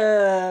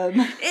Club.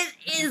 It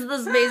is the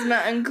Space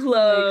Mountain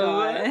Club. Oh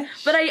my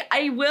gosh. But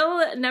I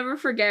will never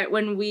forget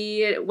when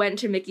we went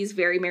to Mickey's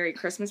Very Merry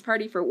Christmas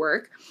Party for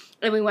work.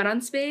 And we went on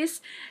Space,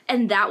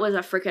 and that was a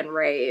freaking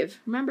rave.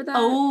 Remember that?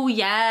 Oh,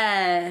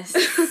 yes.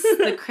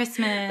 The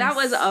Christmas. That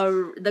was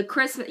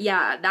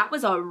that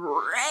was a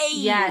rave.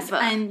 Yes,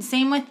 and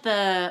same with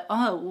the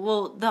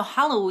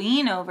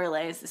Halloween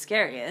overlay is the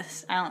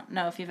scariest. I don't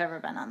know if you've ever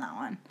been on that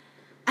one.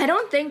 I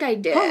don't think I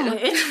did. Oh,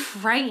 it's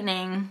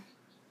frightening.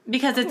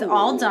 Because it's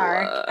all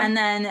dark, and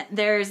then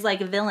there's, like,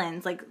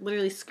 villains, like,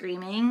 literally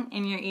screaming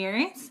in your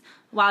ears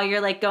while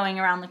you're, like, going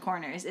around the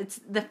corners.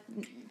 It's the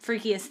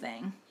freakiest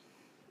thing.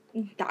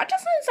 That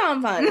doesn't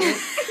sound fun.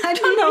 I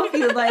don't know if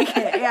you'd like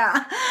it, yeah.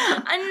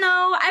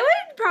 No, I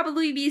would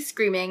probably be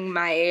screaming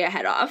my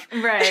head off.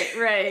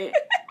 Right.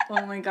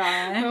 Oh my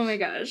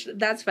gosh.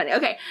 That's funny.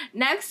 Okay,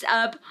 next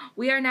up,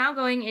 we are now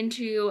going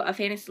into a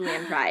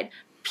Fantasyland ride.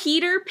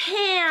 Peter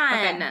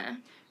Pan. Okay.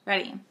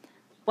 Ready?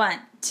 1,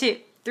 2,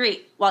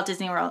 3. Walt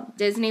Disney World.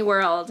 Disney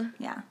World.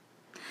 Yeah.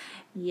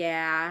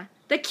 Yeah.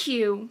 The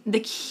queue.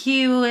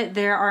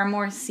 There are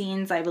more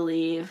scenes, I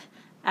believe,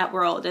 at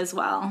World as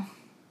well.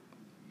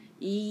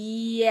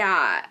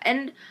 Yeah,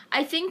 and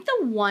I think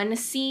the one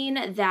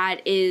scene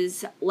that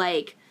is,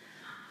 like,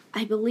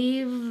 I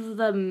believe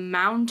the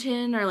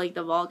mountain or, like,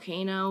 the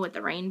volcano with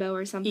the rainbow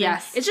or something.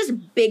 Yes. It's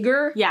just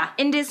bigger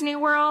in Disney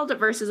World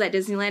versus at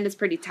Disneyland it's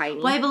pretty tiny.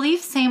 Well, I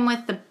believe same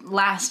with the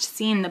last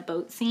scene, the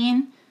boat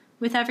scene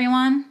with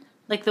everyone.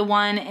 Like, the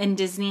one in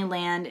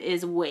Disneyland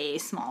is way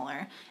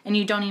smaller. And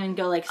you don't even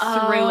go, like, through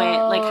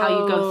it like how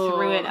you go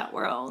through it at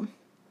World.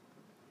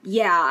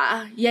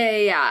 Yeah.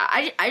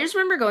 I just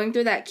remember going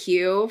through that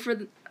queue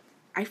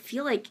I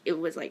feel like it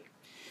was, like,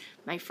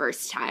 my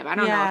first time. I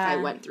don't know if I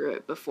went through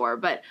it before,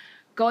 but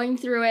going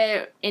through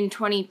it in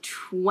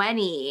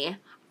 2020,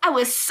 I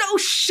was so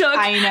shook.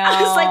 I know.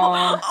 I was like,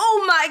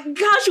 oh my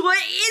gosh, what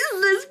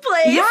is this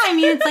place? Yeah, I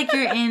mean, it's like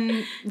you're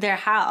in their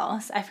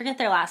house. I forget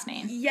their last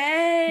name.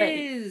 Yes.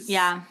 But,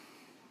 yeah.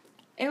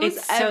 It was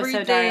it's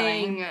everything. So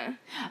darling.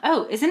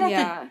 Oh, isn't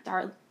it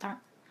the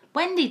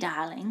Wendy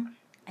Darling?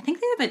 I think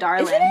they're the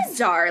Darlings. Isn't it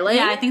Darling?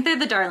 Yeah, I think they're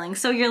the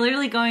Darlings. So you're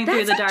literally going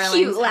through the Darlings. That's a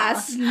cute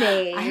last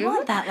name. I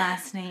want that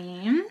last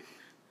name.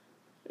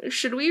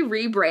 Should we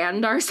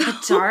rebrand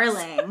ourselves? The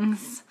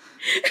Darlings.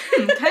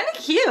 Kind of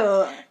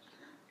cute.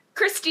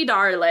 Christy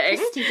Darling.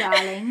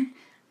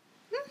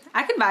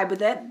 I could vibe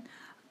with it.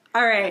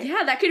 All right.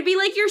 Yeah, that could be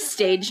like your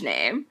stage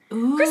name.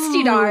 Ooh,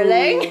 Christy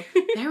Darling.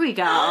 There we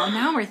go.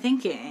 Now we're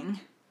thinking.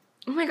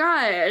 Oh my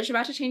gosh,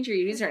 about to change your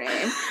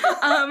username.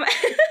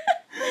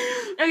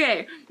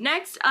 Okay,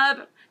 next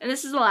up, and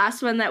this is the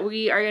last one that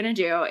we are going to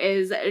do,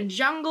 is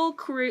Jungle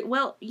Cruise.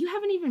 Well, you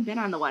haven't even been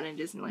on the one in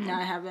Disneyland. No,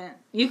 I haven't.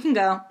 You can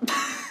go.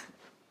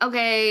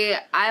 Okay,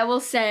 I will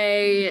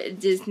say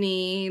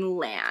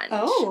Disneyland.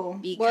 Oh,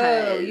 because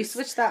whoa, you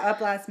switched that up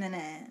last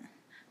minute.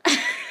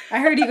 I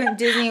heard you went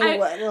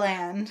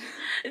Disneyland.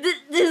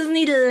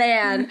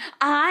 Disneyland.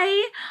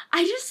 I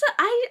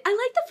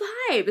like the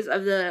vibes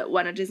of the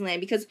one at Disneyland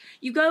because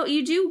you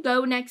do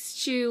go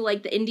next to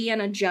like the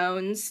Indiana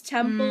Jones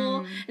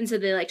temple, and so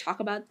they like talk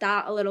about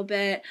that a little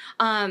bit.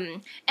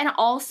 And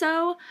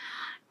also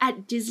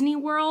at Disney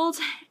World,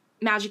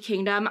 Magic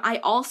Kingdom, I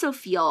also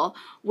feel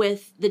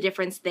with the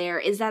difference there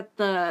is that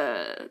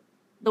the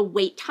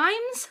wait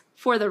times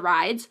for the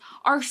rides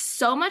are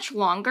so much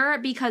longer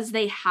because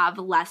they have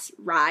less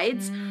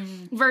rides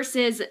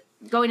versus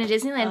going to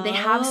Disneyland. They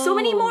have so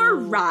many more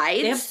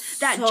rides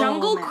that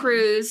Jungle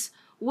Cruise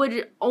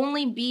would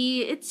only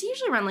be, it's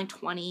usually around like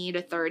 20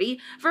 to 30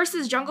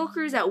 versus Jungle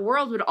Cruise at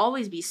World would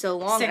always be so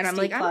long. And I'm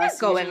like, I'm not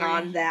going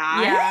on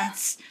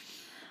that.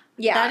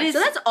 Yeah. So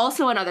that's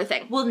also another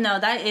thing. Well, no,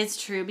 that is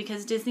true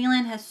because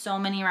Disneyland has so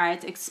many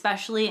rides,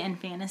 especially in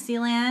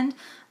Fantasyland.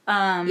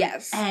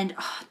 Yes. And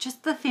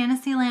just the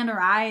Fantasyland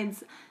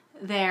rides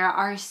there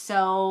are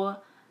so,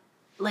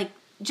 like,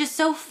 just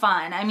so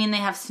fun. I mean, they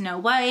have Snow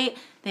White,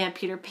 they have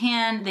Peter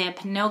Pan, they have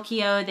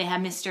Pinocchio, they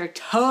have Mr.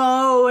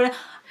 Toad.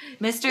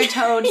 Mr.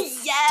 Toad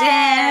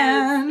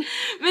Stan.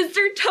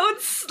 Mr. Toad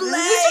slays.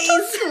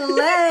 Mr. Toad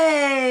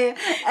slay.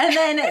 And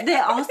then they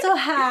also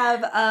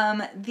have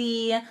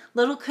the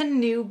little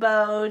canoe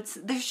boats.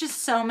 There's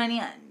just so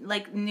many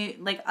new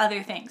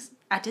other things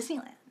at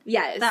Disneyland.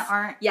 Yes. That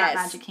aren't at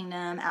Magic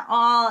Kingdom at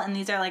all. And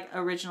these are like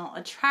original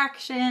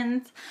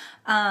attractions.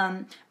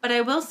 But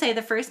I will say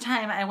the first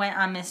time I went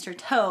on Mr.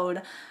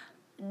 Toad,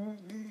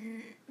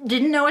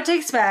 didn't know what to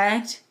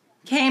expect.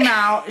 Came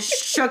out,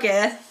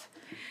 shooketh.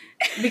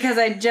 Because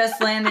I just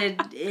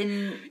landed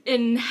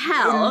in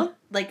hell.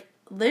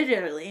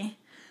 Literally.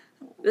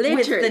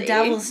 With the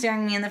devil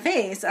staring me in the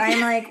face.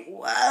 I'm like,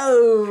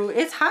 whoa,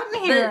 it's hot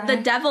in here. The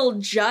devil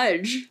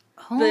judge.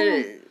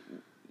 Oh.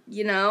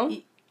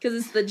 Because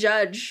it's the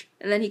judge,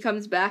 and then he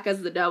comes back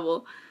as the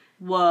devil.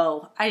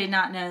 Whoa, I did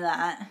not know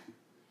that.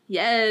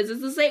 Yes,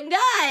 it's the same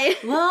guy.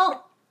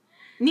 Well,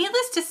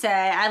 needless to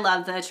say, I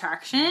love the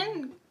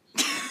attraction.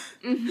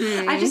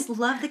 Mm-hmm. I just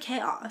love the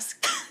chaos.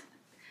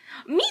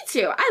 Me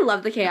too. I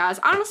love the chaos.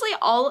 Honestly,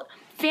 all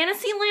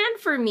Fantasyland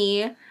for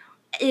me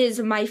is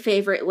my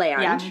favorite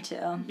land. Yeah, me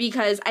too.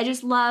 Because I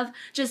just love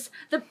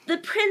the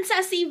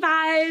princessy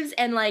vibes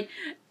and like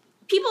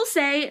people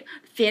say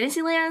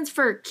Fantasyland's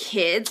for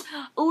kids.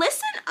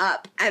 Listen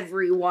up,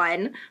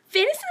 everyone.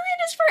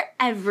 Fantasyland is for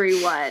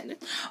everyone.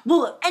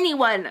 Well,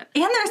 anyone. And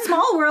their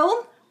Small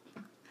World.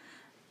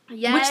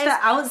 Yes. Which the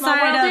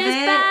outside of is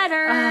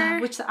better.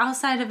 Which the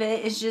outside of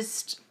it is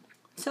just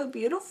so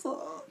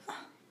beautiful.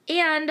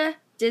 And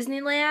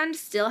Disneyland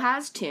still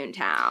has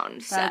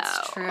Toontown.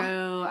 That's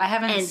true. I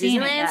haven't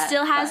seen it yet. And Disneyland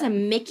still has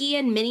Mickey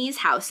and Minnie's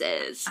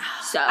houses.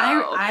 So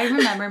I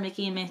remember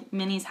Mickey and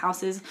Minnie's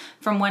houses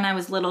from when I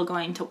was little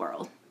going to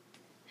World.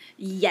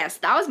 Yes,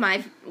 that was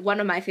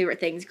one of my favorite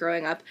things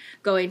growing up.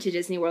 Going to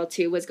Disney World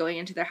too was going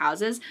into their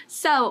houses.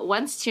 So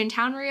once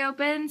Toontown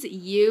reopens,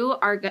 you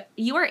are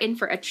in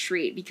for a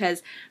treat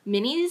because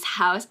Minnie's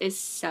house is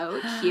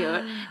so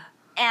cute.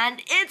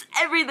 And it's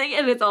everything,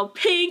 and it's all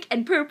pink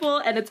and purple,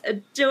 and it's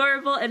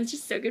adorable, and it's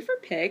just so good for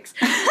pics.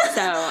 So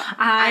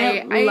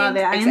I love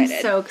it. I'm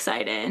so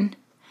excited.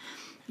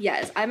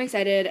 Yes, I'm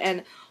excited,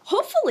 and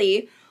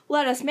hopefully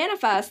let us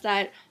manifest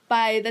that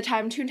by the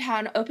time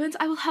Toontown opens,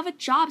 I will have a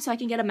job so I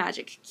can get a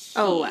magic key.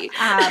 Oh,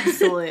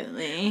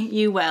 absolutely.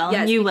 You will.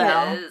 Yes, you will.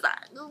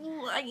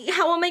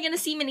 How am I going to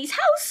see Minnie's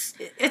house?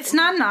 It's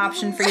not an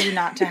option for you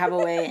not to have a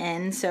way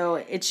in, so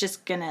it's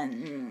just going to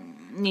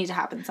need to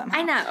happen somehow.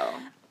 I know.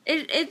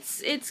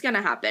 It's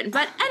gonna happen.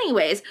 But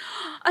anyways,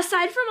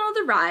 aside from all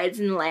the rides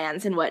and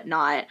lands and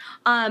whatnot,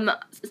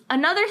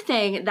 another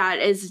thing that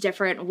is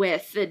different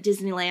with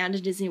Disneyland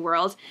and Disney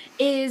World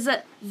is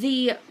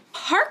the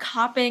park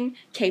hopping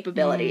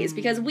capabilities,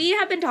 because we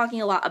have been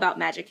talking a lot about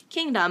Magic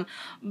Kingdom,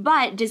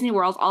 but Disney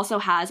World also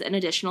has an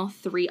additional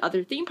 3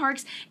 other theme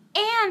parks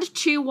and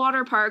 2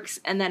 water parks,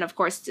 and then of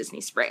course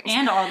Disney Springs.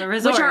 And all the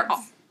resorts.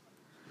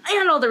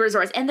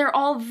 And they're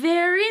all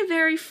very,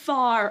 very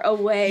far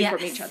away from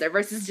each other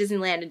versus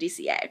Disneyland and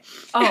DCA.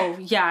 Oh,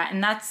 yeah,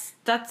 and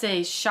that's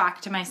a shock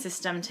to my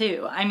system,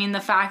 too. I mean, the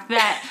fact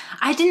that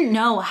I didn't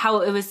know how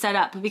it was set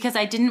up because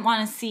I didn't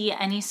want to see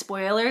any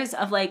spoilers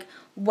of, like,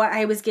 what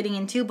I was getting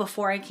into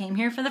before I came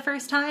here for the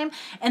first time.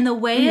 And the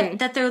way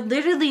that they're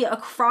literally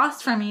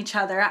across from each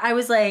other, I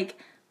was like,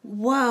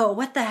 whoa,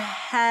 what the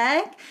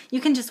heck?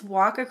 You can just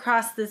walk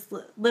across this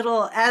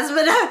little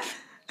Asmodee.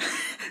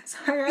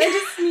 Sorry, I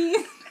just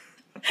sneezed.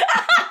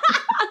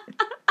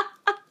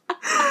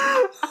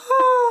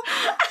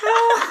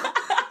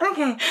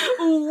 Okay.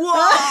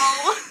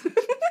 Whoa.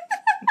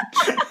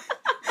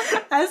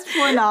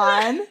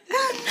 Esplanade.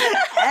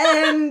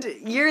 And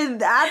you're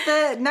at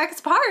the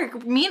next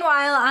park.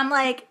 Meanwhile, I'm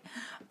like,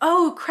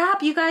 oh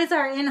crap, you guys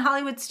are in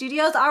Hollywood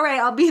Studios? All right,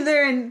 I'll be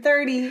there in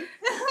 30.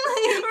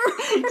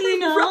 You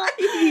know?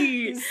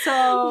 Right. So.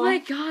 Oh my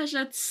gosh,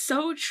 that's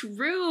so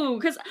true.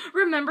 Because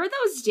remember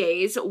those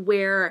days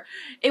where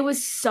it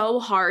was so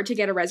hard to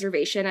get a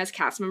reservation as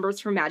cast members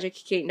for Magic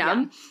Kingdom?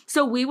 Yeah.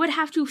 So we would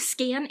have to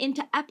scan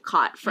into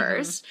Epcot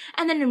first,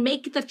 and then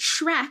make the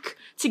trek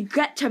to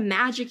get to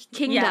Magic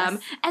Kingdom. Yes.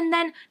 And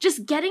then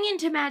just getting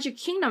into Magic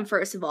Kingdom,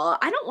 first of all,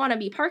 I don't want to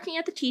be parking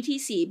at the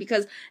TTC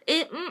because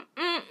it,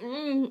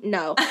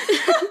 no.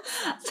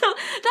 So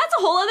that's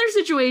a whole other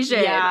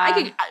situation.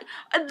 Yeah.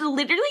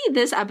 Literally,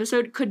 this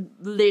episode could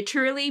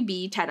literally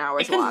be 10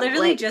 hours long. It could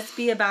literally just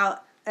be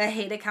about a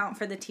hate account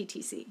for the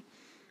TTC.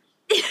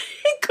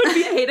 It could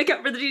be a hate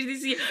account for the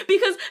TTC.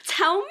 Because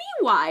tell me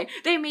why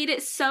they made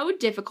it so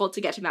difficult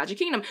to get to Magic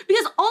Kingdom.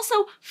 Because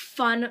also,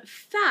 fun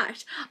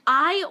fact,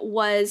 I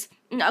was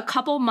a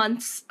couple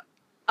months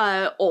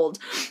old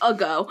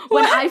ago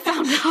when I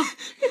found out.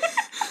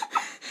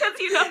 Because,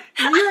 you know.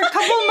 You're a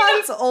couple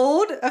months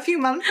old? A few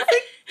months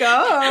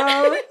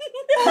ago?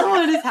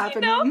 What is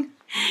happening?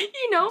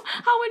 You know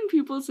how when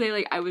people say,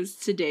 like, I was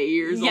today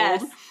years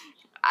Yes. old?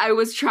 I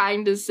was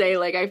trying to say,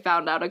 like, I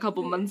found out a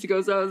couple months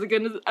ago, so I was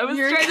trying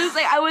to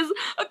say I was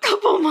a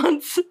couple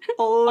months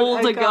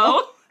old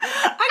ago.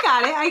 I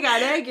got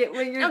it. I get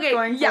what you're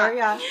going for,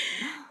 yeah.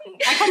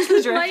 I catch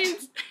the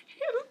drift.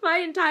 My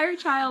entire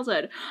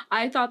childhood,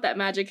 I thought that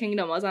Magic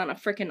Kingdom was on a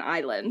freaking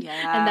island.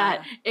 Yeah. And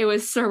that it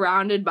was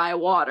surrounded by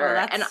water. Oh,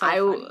 that's and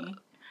so funny.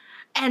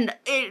 And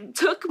it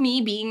took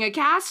me being a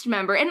cast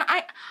member, and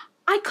I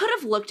could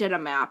have looked at a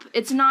map.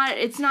 It's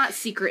not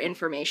secret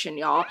information,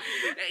 y'all.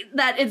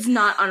 That it's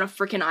not on a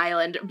freaking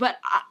island. But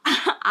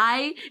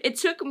it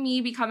took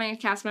me becoming a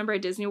cast member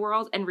at Disney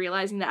World and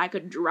realizing that I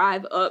could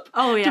drive up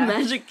to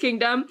Magic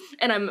Kingdom,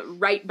 and I'm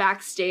right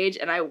backstage,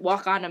 and I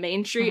walk onto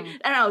Main Street,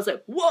 and I was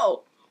like,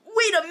 whoa.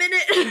 Wait a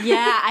minute.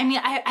 Yeah, I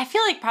mean, I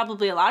feel like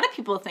probably a lot of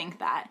people think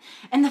that.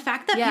 And the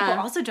fact that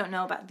people also don't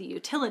know about the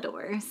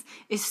utilidors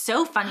is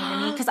so funny to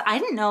me because I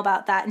didn't know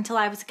about that until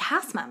I was a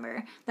cast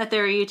member, that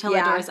there are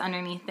utilidors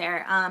underneath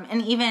there.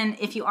 And even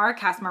if you are a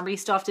cast member, you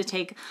still have to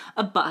take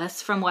a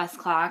bus from West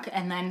Clock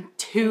and then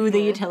to the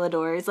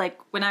utilidors. Like,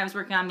 when I was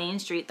working on Main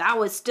Street, that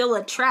was still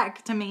a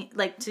trek to me,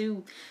 like,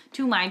 to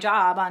my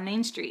job on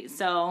Main Street.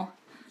 So,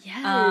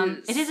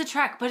 it is a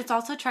trek, but it's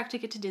also a trek to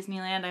get to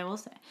Disneyland, I will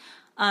say.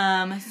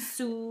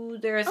 So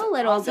there's a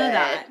little also bit.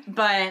 that,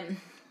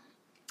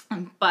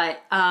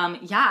 but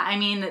yeah, I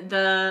mean,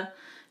 the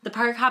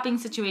park hopping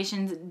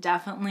situation's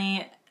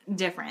definitely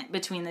different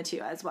between the two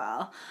as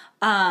well.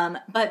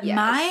 But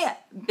my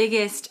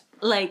biggest,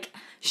 like,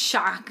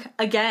 shock,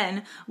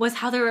 again, was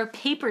how there were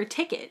paper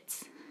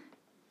tickets.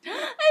 I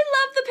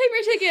love the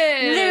paper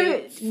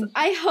tickets.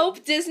 I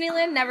hope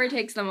Disneyland never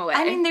takes them away.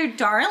 I mean, they're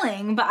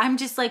darling, but I'm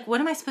just like, what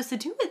am I supposed to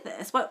do with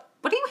this? What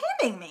are you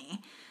handing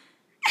me?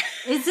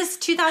 Is this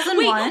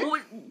 2001?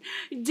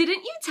 Wait,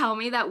 didn't you tell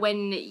me that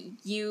when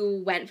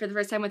you went for the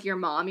first time with your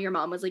mom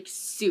was, like,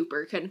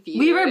 super confused?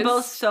 We were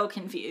both so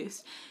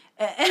confused.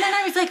 And then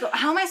I was like,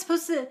 how am I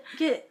supposed to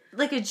get,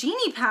 like, a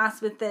genie pass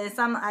with this?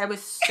 I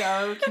was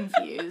so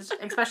confused,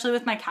 especially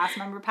with my cast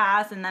member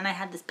pass, and then I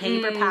had this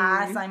paper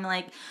pass. I'm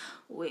like,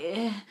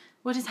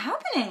 what is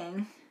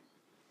happening?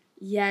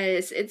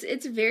 Yes,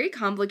 it's very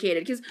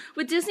complicated, because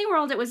with Disney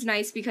World, it was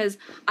nice because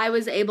I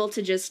was able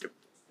to just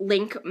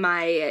link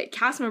my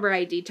cast member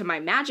ID to my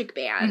Magic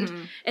Band.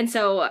 And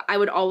so I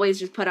would always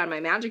just put on my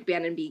Magic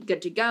Band and be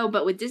good to go.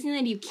 But with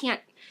Disneyland, you can't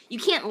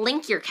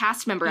link your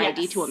cast member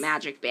ID to a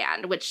Magic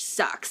Band, which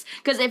sucks.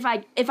 Because if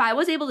I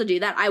was able to do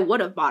that, I would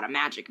have bought a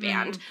Magic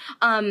Band.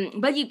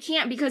 But you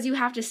can't, because you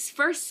have to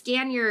first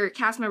scan your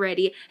cast member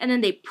ID and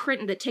then they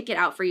print the ticket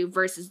out for you,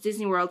 versus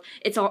Disney World,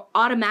 it's all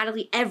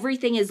automatically,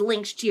 everything is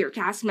linked to your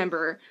cast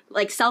member,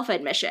 like,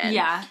 self-admission.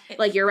 Yeah.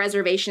 Like your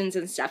reservations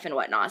and stuff and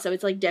whatnot. So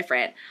it's, like,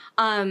 different.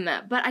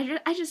 But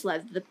I just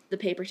love the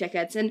paper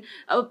tickets. And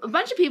a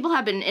bunch of people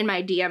have been in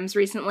my DMs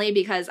recently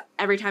because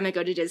every time I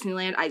go to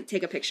Disneyland, I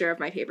take a picture of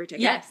my paper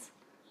ticket. Yes.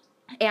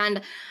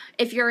 And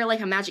if you're, like,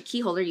 a Magic Key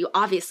holder, you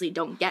obviously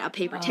don't get a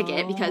paper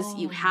ticket because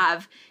you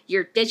have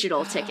your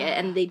digital ticket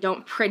and they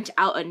don't print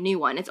out a new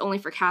one. It's only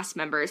for cast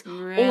members.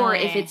 Really? Or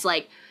if it's,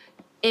 like,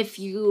 if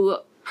you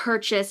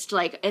purchased,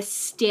 like, a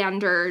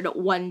standard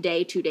 1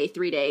 day, 2 day,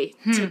 3 day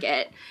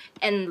ticket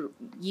and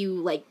you,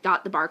 like,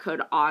 got the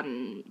barcode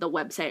on the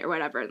website or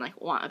whatever and,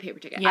 like, want a paper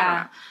ticket. I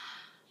don't know.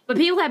 But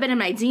people have been in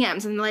my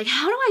DMs and they're like,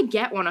 how do I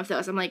get one of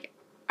those? I'm like,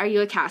 are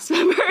you a cast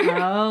member?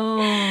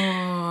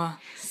 Oh.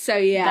 So,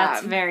 yeah.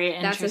 That's very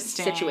interesting. That's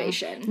a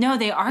situation. No,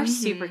 they are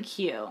super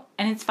cute.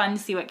 And it's fun to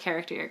see what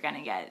character you're going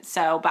to get.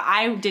 So, but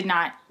I did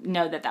not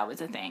know that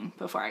was a thing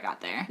before I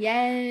got there.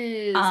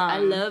 Yes. I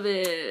love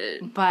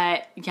it.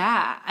 But,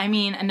 yeah. I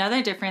mean,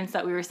 another difference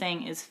that we were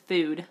saying is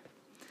food.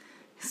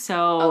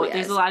 So,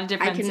 there's a lot of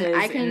differences.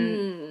 I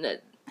can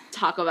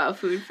talk about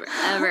food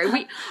forever.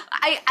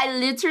 I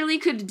literally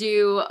could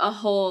do a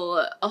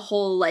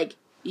whole, like,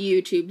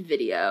 YouTube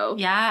video.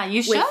 Yeah,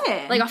 you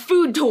should. Like a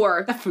food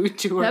tour. A food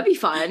tour. That'd be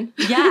fun.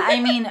 Yeah,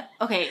 I mean,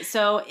 okay,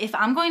 so if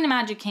I'm going to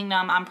Magic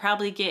Kingdom, I'm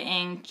probably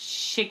getting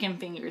chicken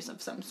fingers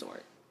of some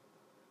sort.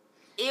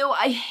 Ew,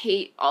 I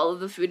hate all of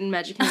the food in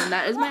Magic Kingdom.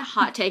 That is my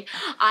hot take.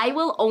 I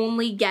will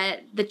only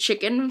get the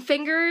chicken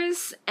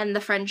fingers and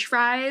the French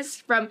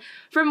fries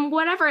from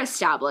whatever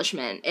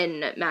establishment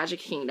in Magic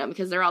Kingdom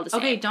because they're all the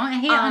same. Okay, don't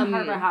hate on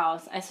Harbor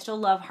House. I still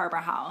love Harbor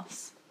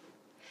House.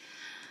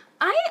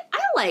 I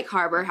like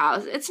Harbor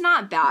House. It's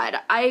not bad.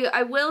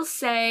 I will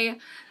say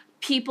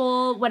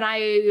people, when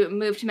I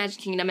moved to Magic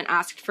Kingdom and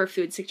asked for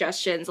food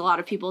suggestions, a lot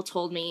of people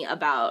told me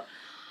about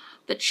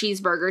the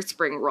cheeseburger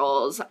spring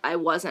rolls. I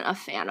wasn't a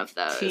fan of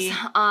those.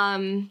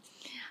 I'm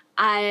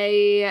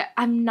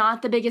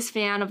not the biggest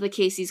fan of the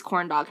Casey's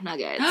corn dog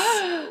nuggets.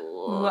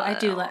 Ooh,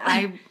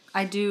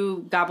 I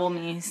do gobble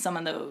me some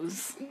of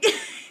those.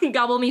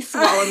 Gobble me,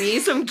 swallow me,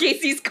 some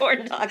Casey's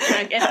corn dog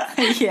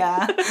nuggets.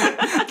 Yeah,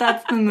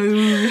 that's the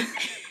mood.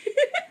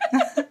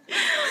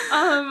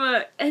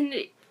 And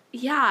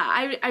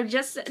yeah, I'm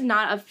just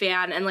not a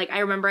fan. And like, I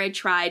remember I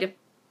tried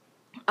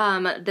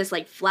this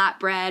like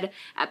flatbread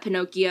at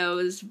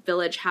Pinocchio's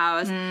Village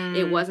House.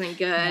 It wasn't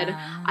good.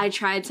 Yeah. I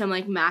tried some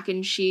like mac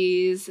and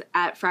cheese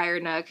at Friar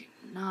Nook.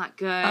 Not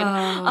good.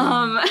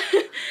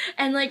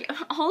 And like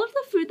all of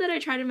the food that I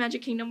tried in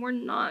Magic Kingdom were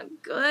not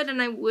good,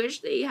 and I wish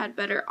they had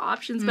better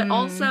options. But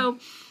also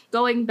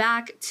going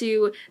back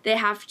to, they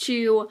have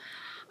to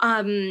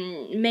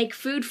make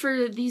food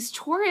for these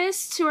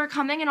tourists who are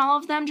coming, and all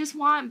of them just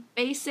want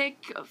basic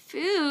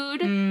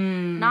food,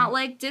 not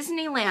like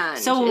Disneyland.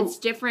 So it's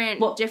different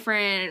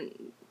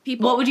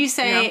people. What would you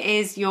say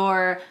is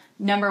your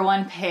number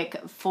one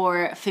pick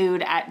for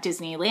food at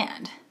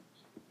Disneyland?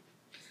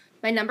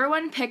 My number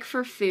one pick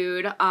for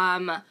food,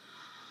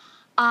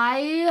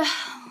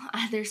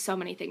 there's so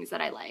many things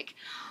that I like.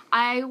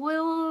 I'm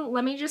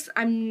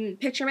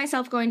picture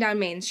myself going down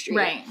Main Street.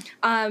 Right.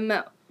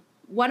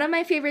 One of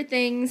my favorite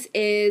things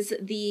is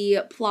the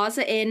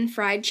Plaza Inn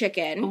fried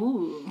chicken.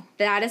 Ooh.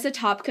 That is a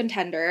top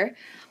contender.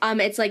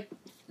 It's like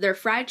their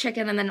fried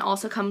chicken and then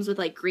also comes with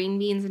like green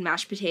beans and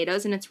mashed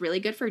potatoes, and it's really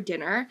good for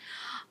dinner.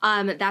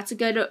 That's a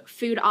good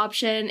food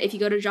option. If you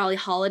go to Jolly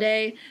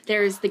Holiday,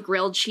 there's the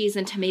grilled cheese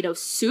and tomato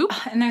soup.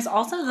 And there's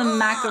also the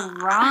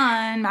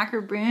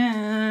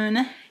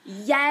macaroon.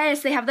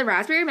 Yes, they have the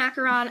raspberry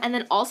macaron. And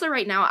then also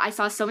right now, I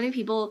saw so many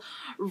people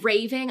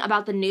raving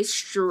about the new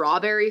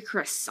strawberry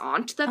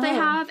croissant that they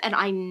have, and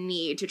I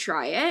need to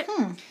try it.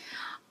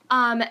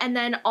 And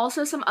then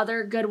also some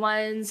other good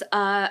ones,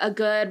 a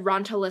good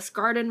Rontolis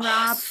garden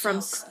wrap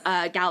from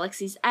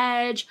Galaxy's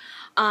Edge.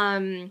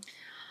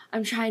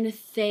 I'm trying to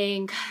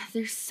think.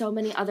 There's so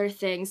many other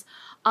things.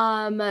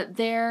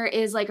 There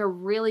is like a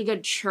really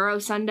good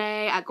churro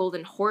sundae at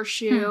Golden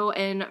Horseshoe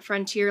in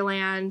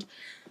Frontierland.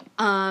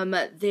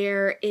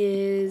 There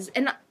is,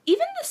 and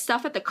even the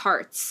stuff at the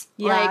carts.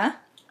 Yeah. Like,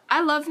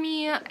 I love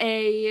me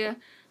a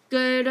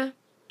good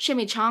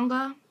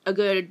chimichanga, a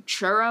good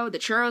churro. The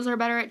churros are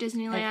better at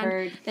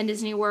Disneyland than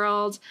Disney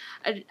World.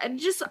 And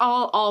just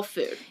all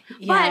food.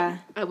 Yeah.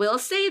 But I will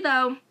say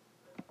though,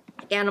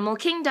 Animal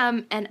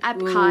Kingdom and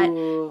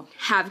Epcot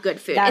have good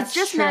food. That's it's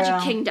just true.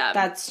 Magic Kingdom.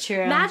 That's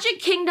true. Magic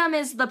Kingdom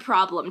is the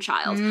problem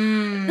child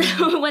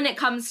when it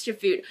comes to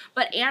food.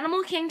 But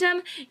Animal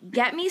Kingdom,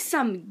 get me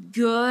some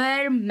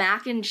good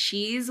mac and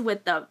cheese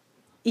with the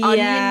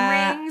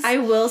onion rings. I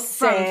will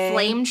say from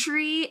Flame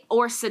Tree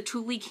or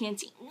Satuli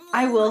Canteen.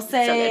 I will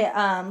say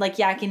like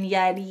Yak and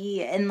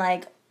Yeti and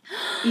like,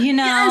 you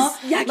know, yes,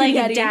 Yak like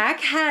and Yeti. DAC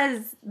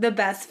has the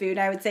best food,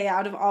 I would say,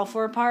 out of all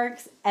four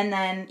parks, and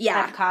then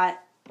Epcot,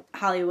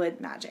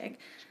 Hollywood Magic.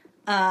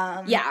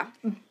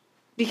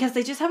 Because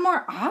they just have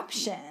more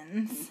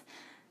options.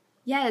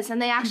 Yes,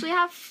 and they actually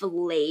have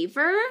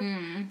flavor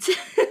to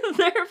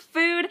their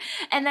food.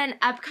 And then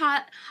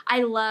Epcot,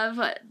 I love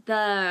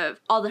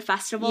all the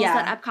festivals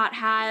that Epcot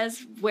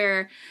has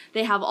where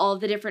they have all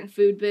of the different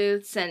food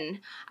booths. And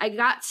I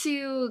got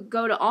to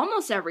go to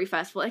almost every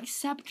festival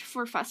except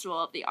for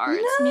Festival of the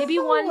Arts. No. Maybe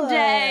one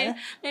day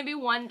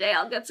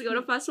I'll get to go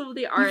to Festival of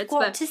the Arts. You've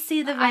got to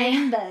see the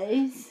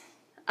rainbows.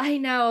 I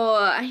know.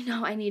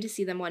 I need to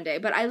see them one day.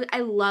 But I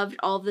loved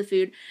all of the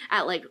food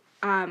at like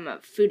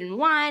Food and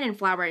Wine and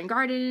Flower and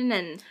Garden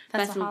and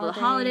Festival of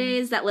the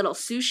Holidays. That little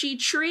sushi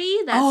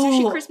tree,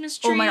 sushi Christmas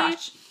tree. Oh my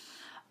gosh.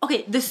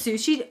 Okay, the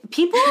sushi,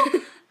 people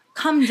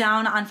come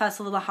down on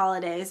Festival of the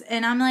Holidays,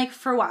 and I'm like,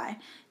 for why?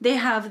 They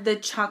have the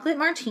chocolate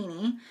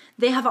martini.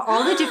 They have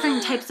all the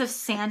different types of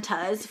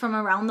Santas from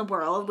around the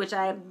world, which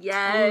I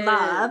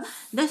love.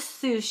 The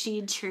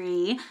sushi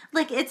tree.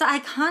 Like, it's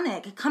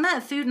iconic. Come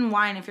at Food and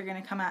Wine if you're going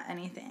to come at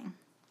anything.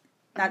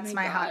 That's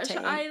my hot take.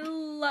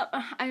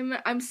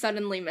 I'm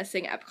suddenly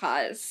missing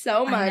Epcot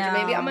so much.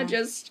 Maybe I'm gonna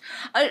just.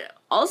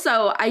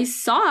 Also, I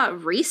saw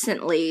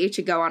recently,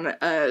 to go on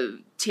a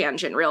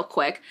tangent real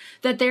quick,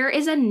 that there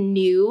is a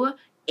new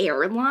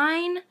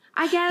airline,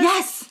 I guess.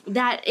 Yes!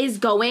 That is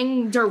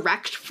going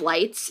direct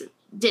flights,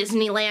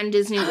 Disneyland,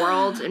 Disney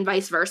World, and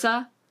vice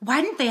versa. Why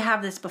didn't they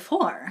have this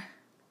before?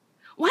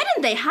 why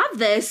didn't they have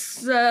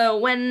this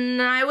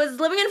when I was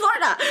living in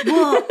Florida?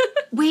 Well,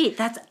 wait,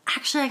 that's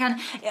actually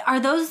are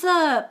those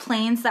the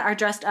planes that are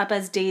dressed up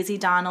as Daisy,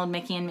 Donald,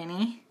 Mickey, and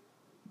Minnie?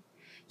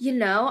 You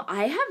know,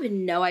 I have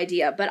no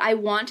idea, but I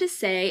want to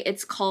say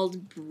it's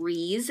called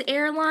Breeze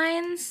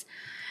Airlines.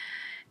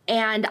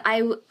 And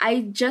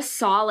I just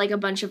saw like a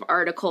bunch of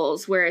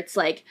articles where it's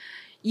like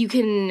you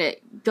can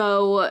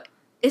go,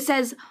 it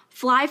says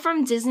fly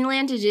from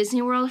Disneyland to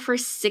Disney World for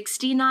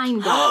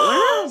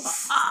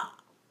 $69.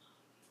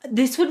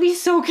 This would be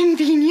so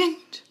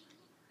convenient.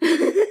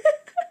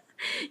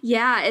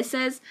 Yeah, it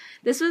says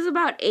this was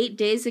about 8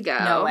 days ago.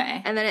 No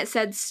way. And then it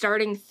said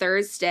starting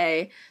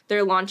Thursday,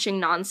 they're launching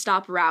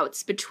nonstop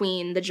routes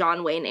between the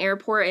John Wayne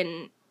Airport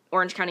in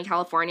Orange County,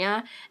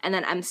 California, and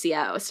then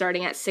MCO,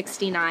 starting at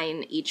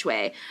 $69 each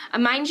way.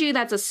 Mind you,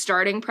 that's a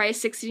starting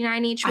price,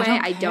 $69 each way.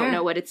 I don't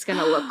know what it's going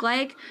to look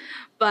like,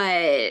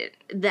 but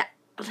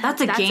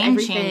that's a game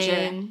everything.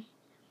 changer.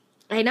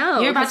 I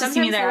know. You're about to see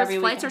me there every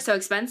week. Flights are so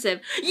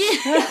expensive. Yeah,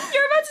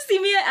 you're about to see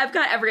me at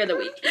Epcot every other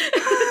week.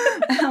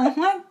 Oh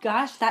my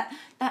gosh, that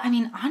I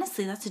mean,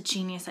 honestly, that's a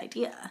genius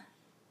idea.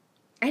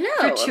 I know.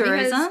 For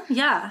tourism,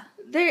 yeah.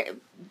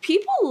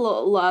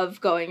 People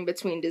love going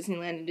between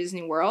Disneyland and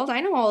Disney World.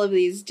 I know all of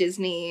these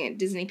Disney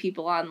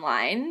people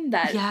online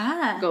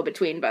that go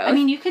between both. I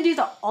mean, you could do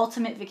the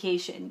ultimate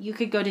vacation. You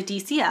could go to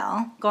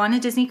DCL, go on a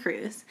Disney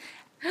cruise.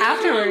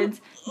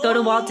 Afterwards, go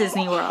to Walt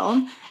Disney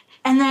World.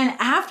 And then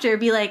after,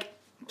 be like,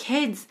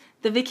 kids,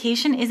 the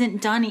vacation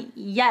isn't done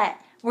yet.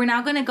 We're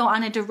now going to go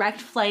on a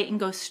direct flight and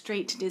go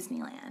straight to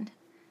Disneyland.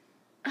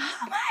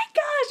 Oh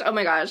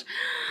my gosh.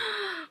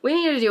 We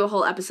need to do a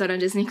whole episode on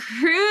Disney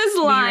Cruise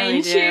Line, we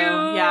really too. do.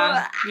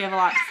 Yeah, we have a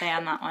lot to say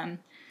on that one.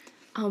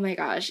 Oh my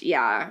gosh,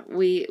 yeah,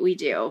 we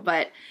do.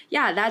 But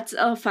yeah, that's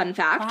a fun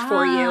fact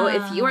for you.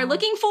 If you are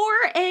looking for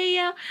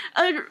a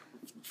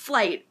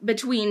flight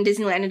between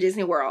Disneyland and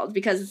Disney World,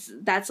 because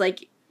that's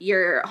like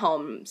your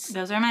homes.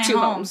 Those are my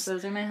homes.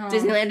 Those are my homes.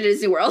 Disneyland and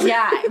Disney World.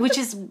 Yeah, which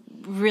is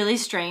really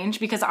strange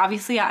because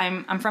obviously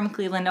I'm from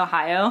Cleveland,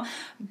 Ohio,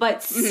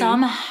 but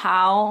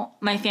somehow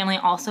my family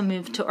also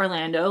moved to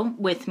Orlando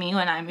with me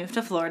when I moved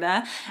to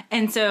Florida.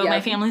 And so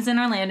my family's in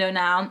Orlando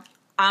now.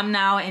 I'm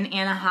now in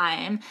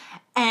Anaheim.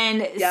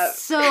 And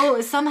so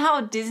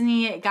somehow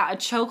Disney got a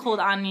chokehold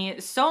on me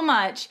so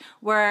much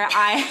where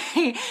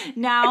I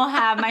now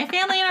have my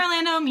family in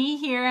Orlando, me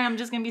here, and I'm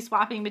just going to be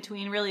swapping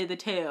between really the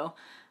two.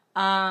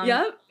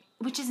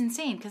 Which is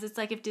insane because it's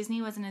like if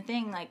Disney wasn't a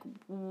thing, like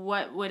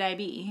what would I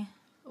be?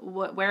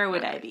 Where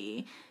would I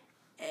be?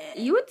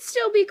 You would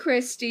still be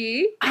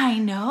Christy. I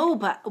know,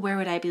 but where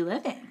would I be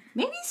living?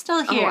 Maybe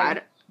still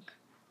here.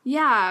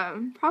 Yeah,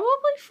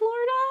 probably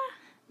Florida.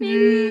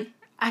 Maybe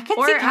I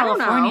could see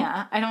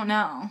California. I don't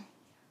know.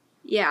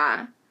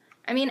 Yeah,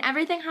 I mean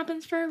everything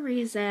happens for a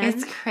reason.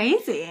 It's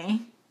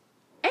crazy.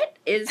 It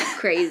is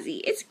crazy.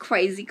 It's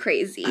crazy.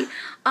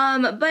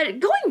 But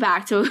going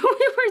back to what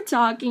we were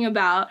talking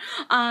about,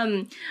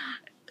 and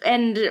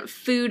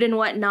food and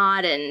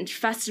whatnot, and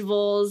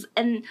festivals,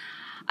 and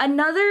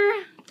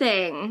another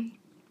thing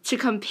to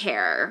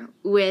compare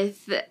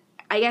with,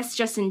 I guess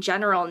just in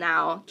general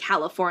now,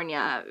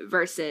 California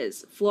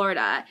versus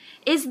Florida,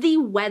 is the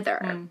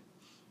weather.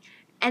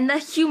 And the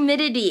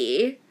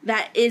humidity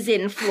that is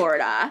in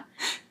Florida,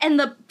 and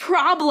the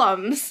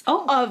problems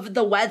of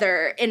the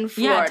weather in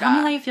Florida. Yeah, tell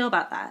me how you feel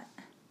about that.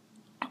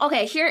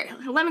 Okay, here,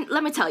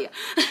 let me tell you.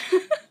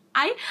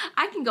 I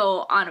can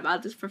go on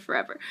about this for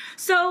forever.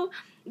 So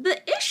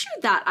the issue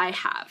that I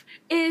have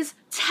is,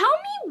 tell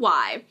me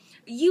why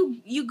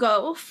you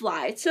go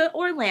fly to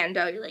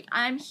Orlando. You're like,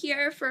 I'm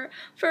here for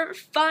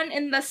fun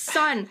in the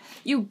sun.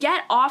 You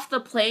get off the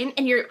plane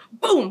and you're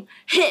boom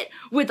hit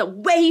with a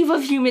wave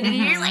of humidity.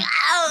 You're like,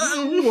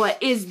 oh,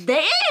 what is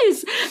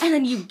this? And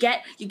then you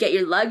get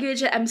your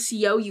luggage at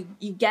MCO.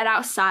 You get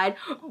outside,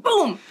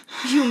 boom,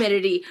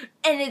 humidity,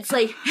 and it's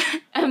like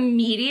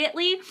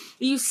immediately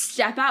you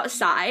step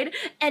outside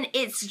and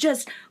it's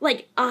just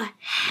like a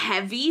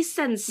heavy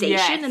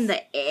sensation in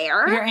the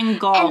air. You're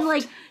engulfed. And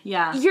like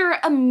you're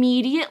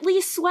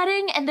immediately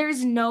sweating, and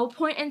there's no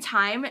point in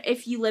time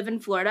if you live in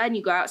Florida and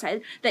you go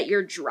outside that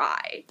you're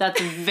dry.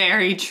 That's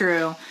very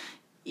true.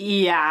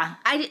 Yeah.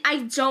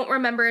 I don't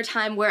remember a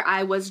time where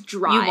I was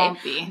dry. You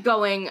won't be.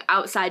 Going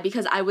outside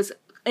because I was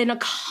in a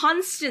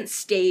constant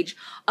stage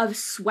of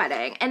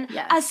sweating. And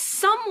as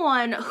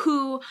someone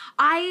who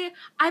I'm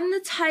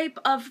the type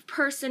of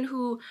person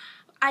who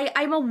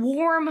I'm a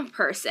warm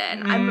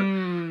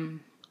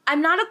person.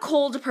 I'm not a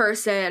cold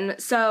person,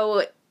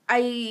 so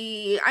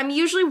I'm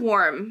usually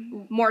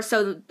warm, more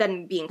so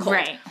than being cold.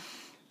 Right.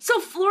 So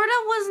Florida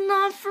was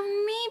not for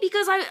me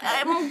because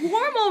I'm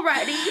warm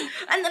already,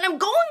 and then I'm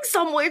going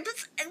somewhere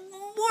that's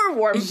more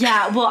warm.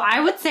 Yeah, well, I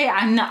would say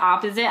I'm the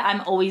opposite.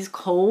 I'm always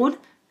cold,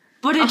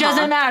 but it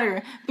doesn't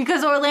matter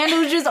because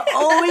Orlando's just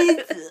always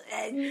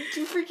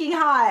freaking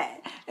hot,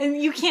 and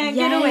you can't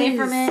get away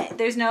from it.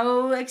 There's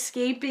no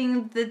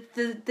escaping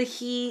the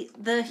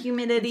heat, the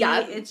humidity.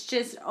 Yep. It's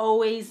just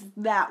always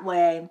that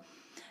way.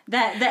 The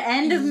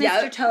end of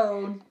Mr.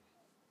 Toad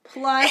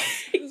plus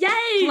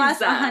Yes.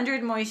 plus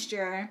 100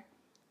 moisture.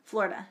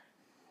 Florida.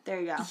 There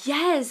you go.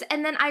 Yes.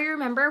 And then I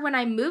remember when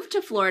I moved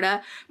to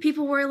Florida,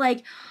 people were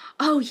like,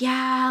 "Oh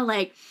yeah,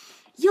 like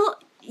you'll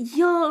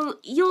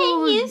Get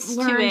used to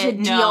learn it." to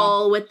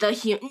deal with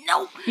the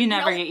No. You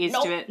never get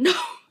used to it.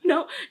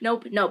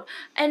 Nope.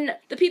 And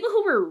the people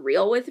who were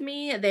real with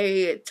me,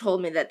 they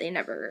told me that they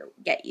never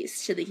get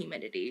used to the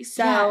humidity.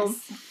 So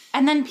yes.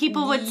 And then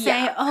people would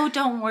say, "Oh,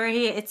 don't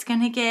worry, it's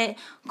going to get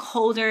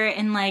colder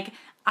in like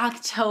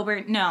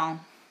October." No.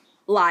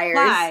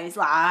 Liars.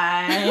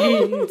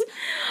 Lies.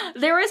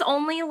 There was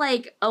only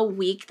like a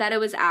week that it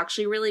was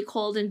actually really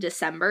cold in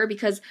December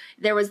because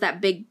there was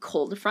that big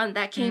cold front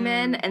that came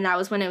in, and that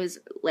was when it was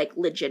like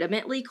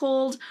legitimately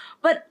cold.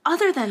 But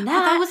other than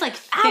that, was like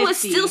 50. I was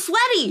still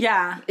sweaty.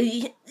 Yeah.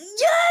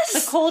 Yes.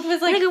 The cold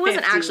was like 50. It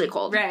wasn't actually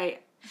cold.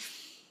 Right.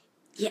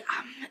 Yeah,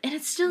 and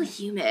it's still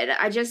humid.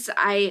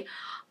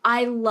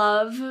 I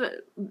love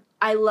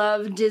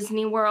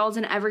Disney World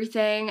and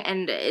everything,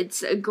 and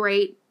it's a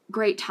great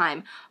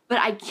time. But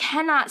I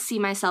cannot see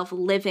myself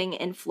living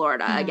in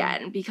Florida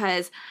again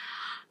because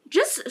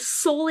just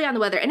solely on the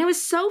weather. And it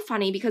was so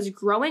funny because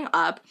growing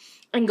up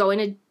and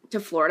going to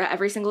Florida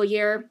every single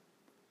year,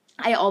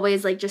 I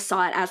always like just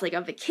saw it as like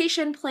a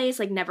vacation place,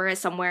 like never as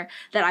somewhere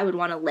that I would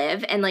want to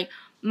live. And like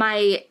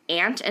my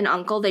aunt and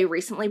uncle, they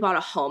recently bought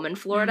a home in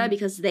Florida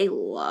because they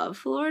love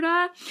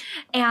Florida.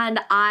 And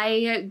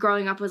I,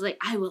 growing up, was like,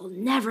 I will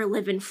never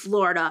live in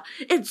Florida.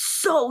 It's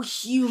so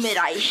humid.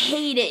 I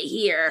hate it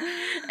here.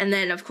 And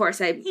then, of course,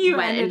 I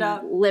went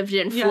and lived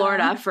in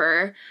Florida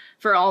for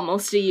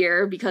almost a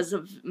year because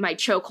of my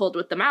chokehold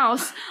with the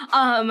mouse.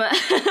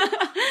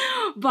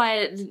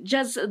 But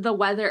just the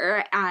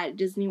weather at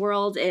Disney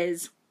World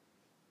is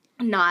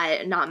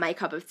not my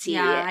cup of tea.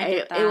 Yeah, I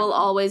get that. It will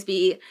always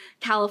be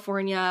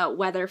California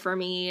weather for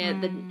me.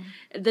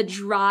 The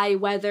dry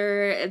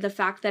weather, the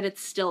fact that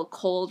it's still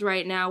cold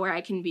right now where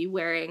I can be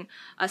wearing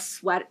a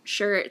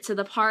sweatshirt to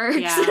the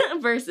parks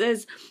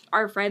versus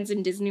our friends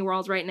in Disney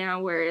World right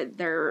now where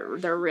they're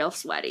real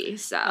sweaty.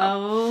 So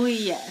oh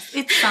yes,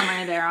 it's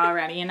summer there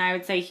already, and I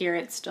would say here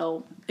it's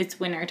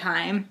winter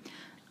time.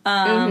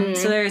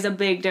 So there's a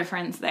big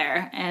difference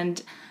there,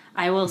 and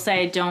I will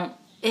say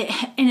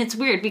and it's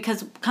weird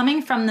because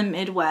coming from the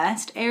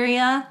Midwest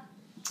area,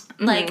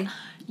 like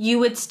you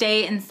would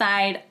stay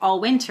inside all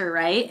winter,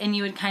 right? And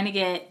you would kind of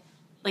get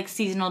like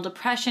seasonal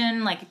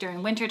depression like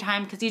during winter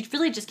time because you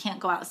really just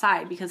can't go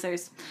outside because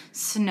there's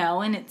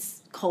snow and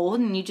it's cold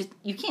and you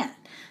can't.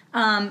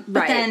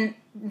 But then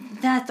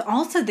that's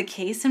also the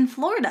case in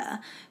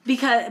Florida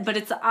but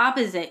it's the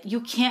opposite.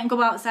 You can't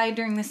go outside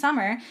during the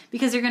summer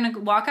because you're going to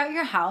walk out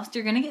your house,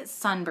 you're going to get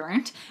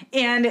sunburnt,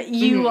 and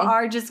you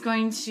are just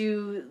going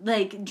to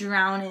like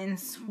drown in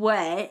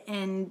sweat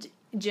and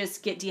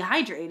just get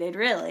dehydrated,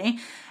 really.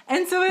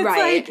 And so it's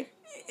like,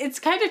 it's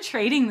kind of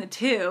trading the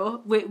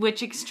two.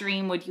 Which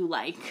extreme would you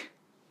like?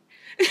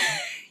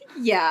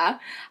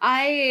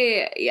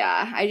 I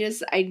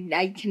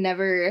can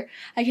never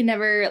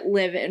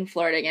live in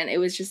Florida again. It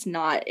was just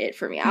not it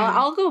for me.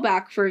 I'll go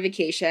back for a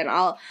vacation.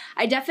 I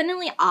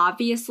definitely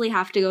obviously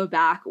have to go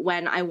back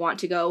when I want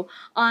to go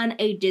on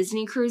a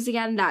Disney cruise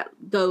again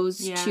that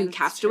goes to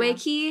Castaway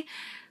Cay.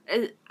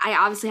 I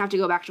obviously have to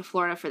go back to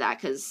Florida for that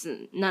because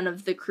none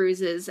of the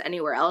cruises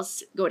anywhere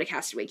else go to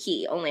Castaway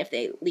Cay, only if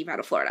they leave out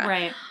of Florida.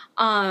 Right.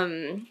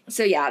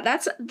 So yeah,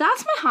 that's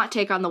my hot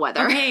take on the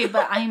weather. Okay,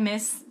 but I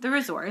miss the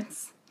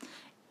resorts,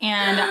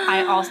 and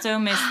I also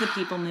miss the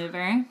people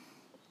mover.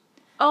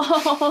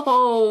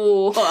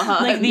 Oh,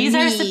 like these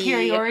are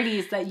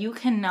superiorities that you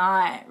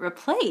cannot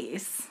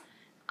replace.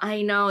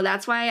 I know.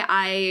 That's why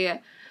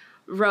I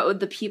rode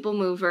the people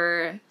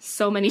mover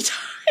so many times.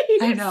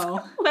 I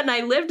know. When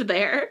I lived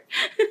there.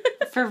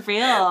 For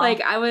real.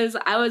 Like I was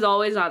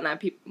always on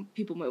that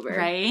people mover.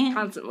 Right?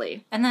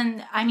 Constantly. And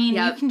then, I mean,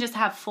 you can just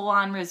have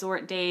full-on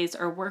resort days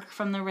or work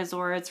from the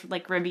resorts,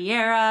 like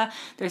Riviera.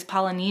 There's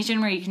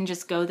Polynesian where you can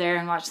just go there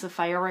and watch the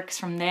fireworks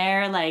from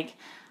there. Like,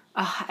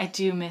 I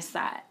do miss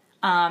that.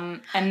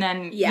 And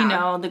then, you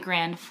know, the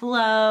Grand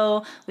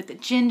Flow with the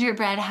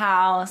gingerbread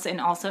house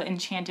and also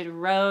Enchanted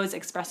Rose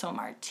espresso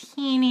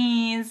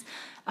martinis.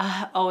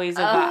 Always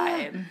a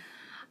vibe.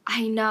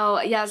 I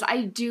know. Yes,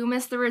 I do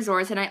miss the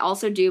resorts, and I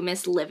also do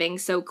miss living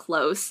so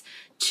close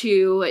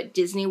to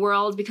Disney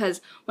World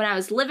because when I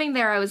was living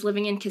there, I was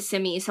living in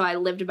Kissimmee, so I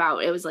lived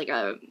it was like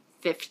a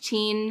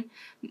 15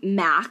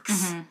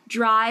 max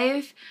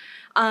drive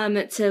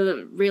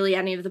to really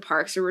any of the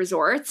parks or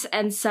resorts.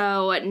 And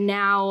so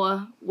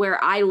now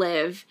where I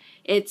live,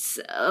 it's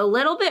a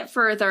little bit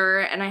further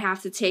and I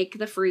have to take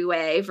the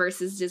freeway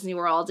versus Disney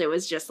World. It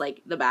was just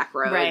like the back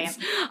roads. Right.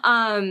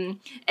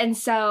 And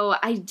so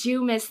I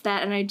do miss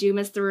that and I do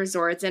miss the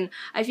resorts. And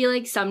I feel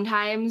like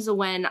sometimes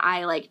when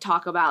I like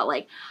talk about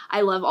like, I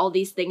love all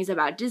these things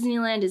about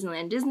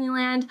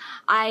Disneyland,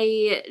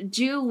 I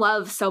do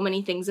love so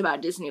many things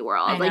about Disney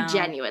World. Like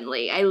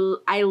genuinely.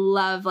 I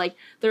love like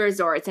the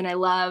resorts and I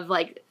love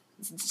like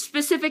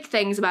specific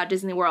things about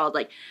Disney World,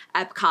 like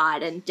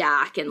Epcot and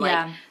DAC and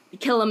like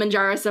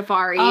Kilimanjaro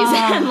safaris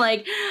and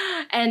like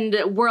and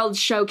World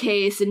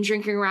Showcase and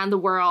drinking around the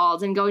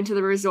world and going to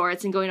the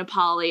resorts and going to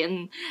Poly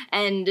and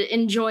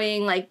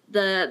enjoying like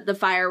the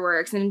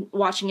fireworks and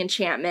watching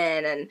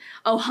Enchantment and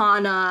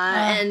Ohana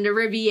and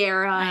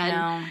Riviera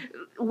and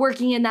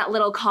working in that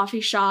little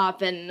coffee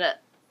shop and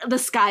the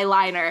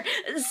Skyliner.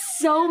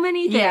 So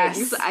many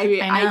things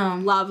I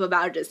love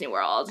about Disney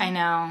World. I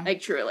know. Like,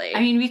 truly. I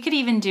mean, we could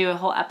even do a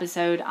whole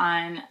episode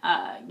on,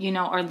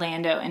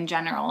 Orlando in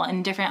general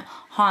and different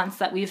haunts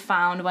that we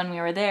found when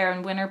we were there,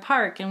 and Winter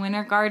Park and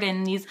Winter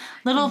Garden, these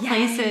little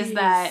places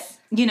that,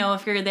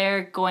 if you're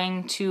there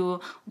going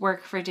to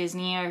work for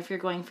Disney or if you're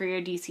going for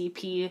your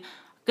DCP,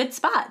 good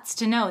spots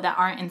to know that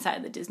aren't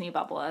inside the Disney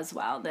bubble as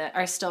well, that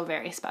are still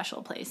very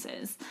special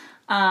places.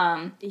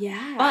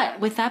 But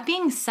with that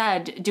being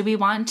said, do we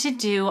want to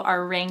do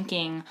our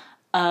ranking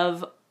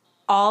of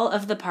all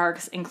of the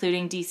parks,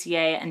 including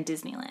DCA and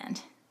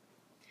Disneyland?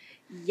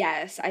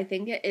 Yes, I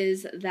think it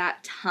is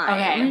that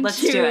time. Okay, let's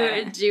do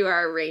it. Do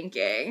our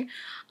ranking.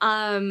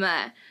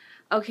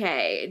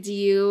 Okay, do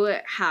you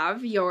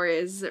have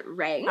yours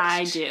ranked?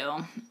 I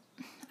do.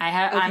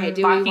 I'm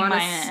locking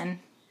mine in.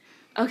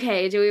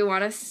 Okay, do we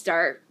want to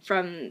start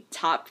from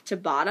top to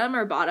bottom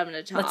or bottom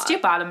to top? Let's do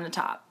bottom to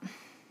top.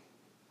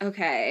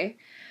 Okay.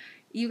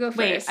 You go first.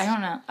 Wait, I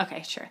don't know.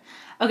 Okay, sure.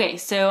 Okay,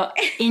 so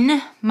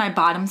in my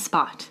bottom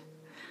spot.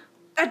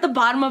 At the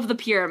bottom of the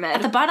pyramid.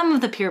 At the bottom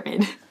of the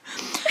pyramid,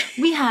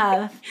 we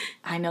have,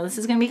 I know this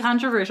is going to be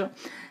controversial,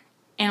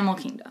 Animal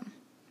Kingdom.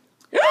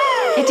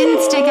 It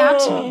didn't stick out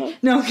to me.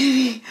 No,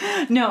 kidding.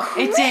 No,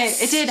 it did.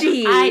 It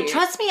did.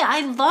 Trust me,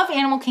 I love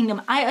Animal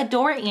Kingdom. I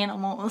adore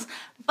animals,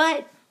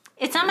 but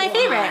it's not my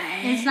favorite.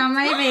 It's not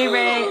my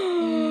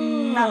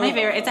favorite. Not my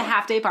favorite. It's a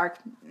half-day park.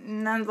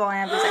 That's all I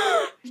have to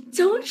say.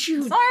 Don't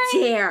you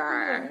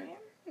dare.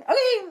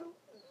 Okay.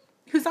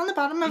 Who's on the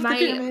bottom of the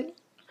pyramid?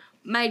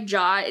 My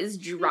jaw is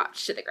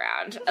dropped to the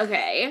ground.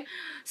 Okay.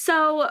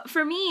 So,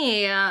 for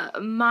me,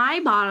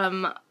 my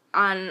bottom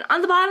on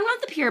the bottom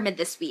of the pyramid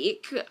this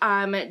week,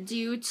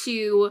 due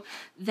to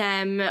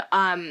them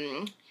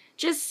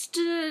just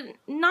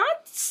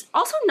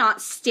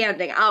not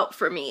standing out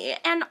for me,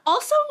 and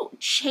also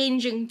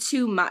changing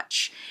too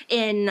much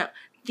in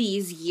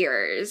these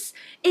years,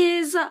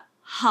 is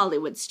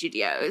Hollywood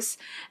Studios.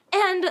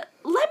 And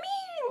let me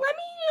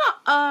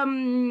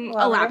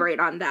elaborate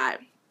on that.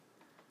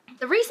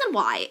 The reason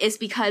why is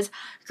because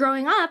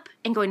growing up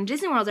and going to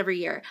Disney World every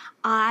year,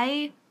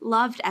 I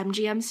loved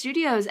MGM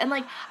Studios, and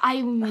like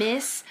I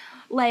miss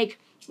like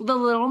the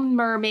Little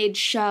Mermaid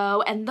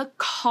show and the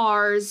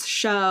Cars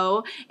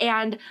show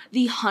and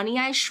the Honey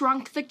I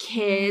Shrunk the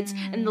Kids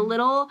and the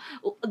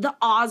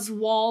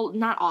Oswald,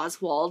 not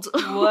Oswald,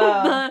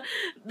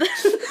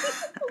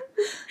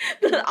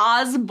 the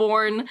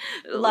Osborne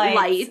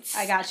lights.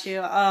 I got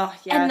you. Oh,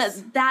 yes.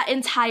 And that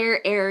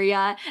entire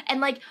area. And,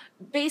 like,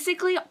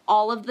 basically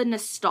all of the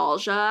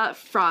nostalgia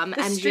from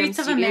MGM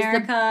Streets Studios. of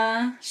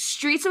America.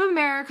 Streets of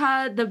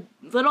America, the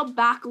little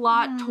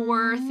backlot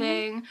tour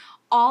thing.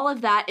 All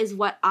of that is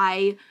what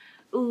I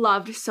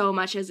loved so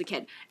much as a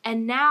kid.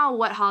 And now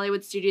what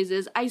Hollywood Studios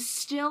is, I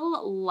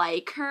still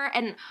like her.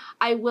 And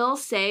I will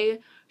say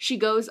she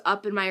goes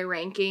up in my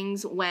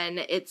rankings when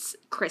it's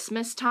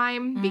Christmas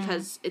time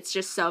because it's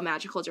just so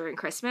magical during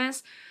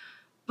Christmas.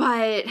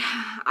 But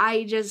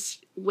I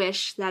just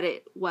wish that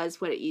it was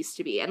what it used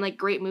to be. And like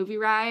Great Movie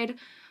Ride,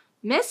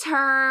 miss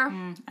her.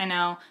 I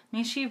know.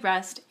 May she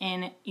rest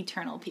in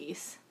eternal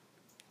peace.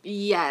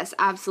 Yes,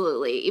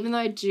 absolutely. Even though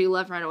I do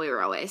love Runaway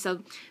Railway.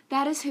 So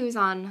that is who's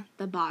on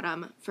the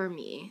bottom for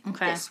me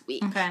this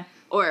week. Okay.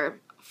 Or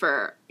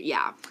for,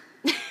 yeah.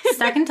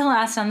 Second to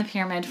last on the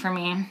pyramid for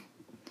me,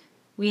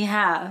 we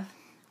have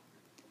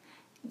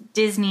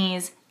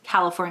Disney's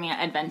California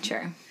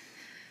Adventure.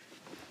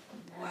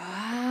 Wow.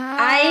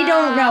 I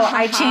don't know.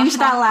 I changed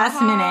that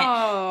last minute.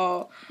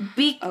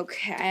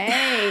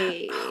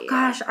 Okay. Oh,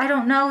 gosh, I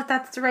don't know if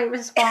that's the right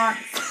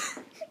response.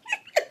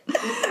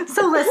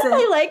 So listen.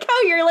 I like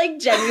how you're like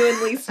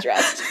genuinely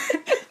stressed.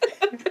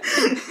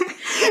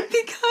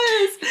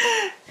 Because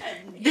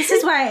this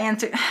is why I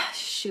answered.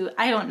 Shoot,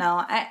 I don't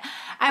know.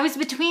 I was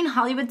between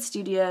Hollywood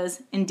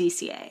Studios and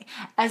DCA,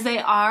 as they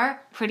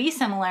are pretty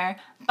similar,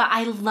 but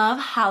I love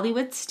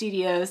Hollywood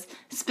Studios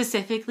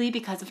specifically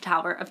because of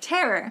Tower of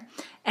Terror.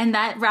 And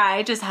that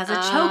ride just has a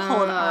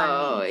chokehold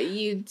on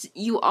me.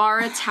 You are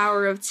a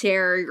Tower of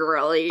Terror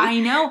girly. I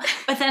know,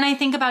 but then I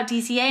think about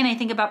DCA and I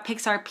think about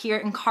Pixar Pier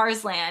and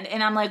Cars Land,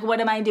 and I'm like,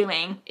 what am I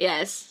doing?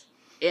 Yes.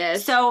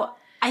 So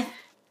I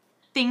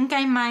think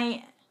I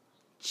might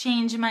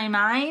change my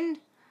mind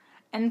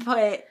and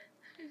put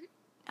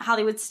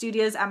Hollywood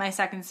Studios at my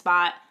second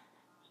spot,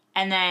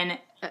 and then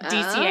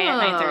DCA at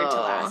my third to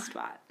last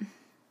spot.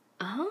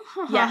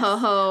 Oh, yes. A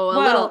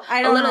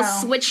little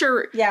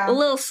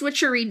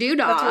switchery doodah.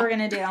 That's what we're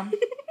gonna do.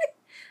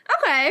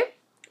 Okay.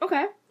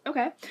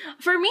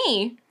 For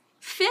me,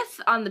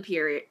 fifth on the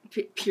fifth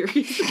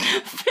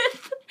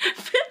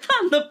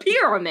on the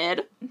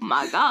pyramid. Oh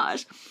my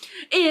gosh,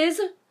 is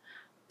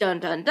dun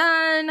dun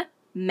dun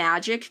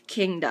Magic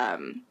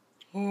Kingdom.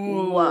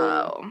 Ooh.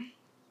 Whoa.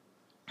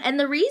 And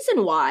the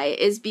reason why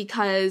is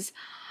because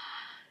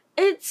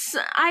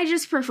I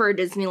just prefer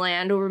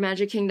Disneyland over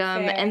Magic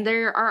Kingdom. Fair. And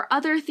there are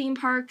other theme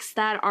parks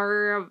that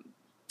are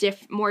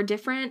more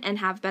different and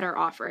have better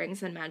offerings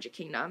than Magic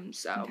Kingdom.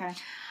 So Okay.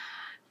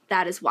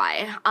 that is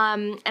why.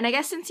 And I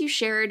guess since you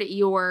shared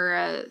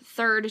your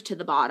third to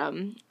the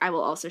bottom, I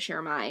will also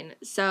share mine.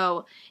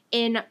 So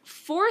in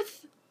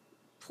fourth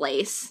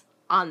place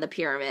on the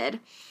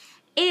pyramid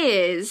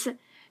is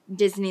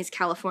Disney's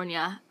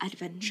California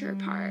Adventure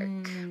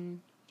Park.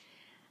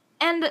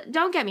 And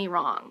don't get me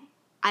wrong,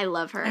 I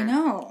love her. I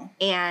know.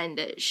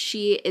 And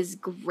she is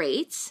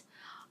great.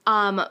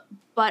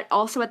 But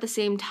also at the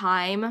same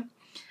time,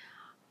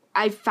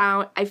 I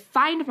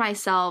find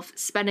myself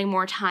spending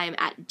more time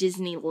at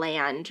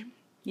Disneyland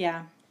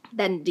Yeah.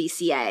 than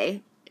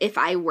DCA if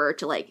I were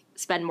to, like,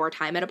 spend more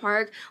time at a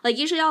park. Like,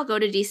 usually I'll go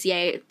to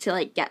DCA to,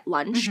 like, get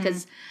lunch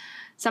because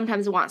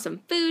sometimes I want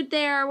some food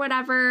there or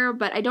whatever,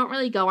 but I don't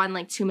really go on,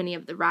 like, too many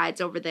of the rides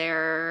over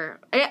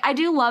there. I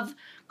do love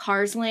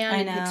Cars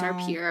Land and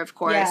Pixar Pier, of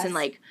course, and,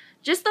 like,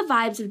 just the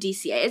vibes of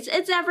DCA.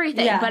 It's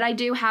everything, but I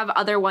do have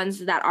other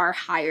ones that are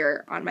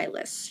higher on my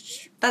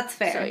list. That's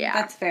fair. So, yeah.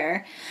 That's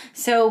fair.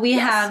 So we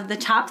have the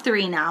top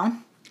 3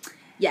 now.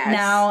 Yes.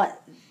 Now,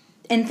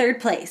 in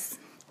third place,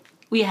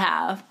 we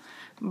have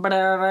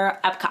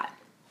Epcot.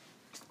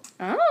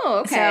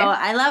 Oh, okay. So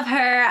I love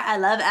her. I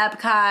love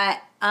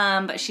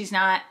Epcot, but she's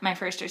not my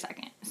first or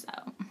second. So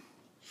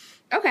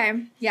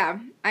Okay, yeah,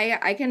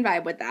 I can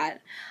vibe with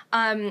that.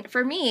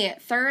 For me,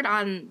 third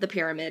on the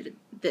pyramid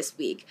this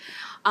week.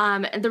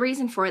 And the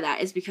reason for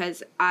that is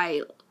because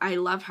I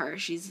love her.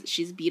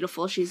 She's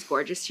beautiful. She's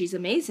gorgeous. She's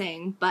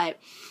amazing. But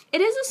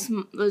it is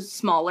a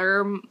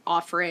smaller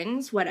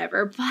offerings,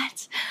 whatever.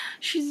 But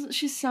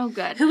she's so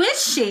good. who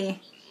is she?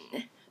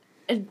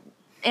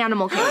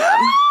 Animal Kingdom.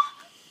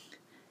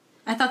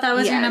 I thought that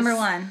was your number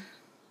one.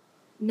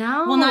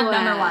 No. Well, not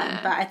number one,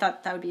 but I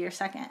thought that would be your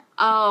second.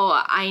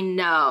 Oh, I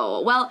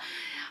know. Well,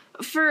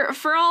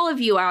 for all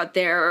of you out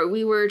there,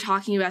 we were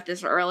talking about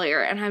this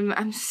earlier, and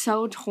I'm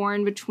so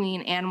torn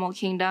between Animal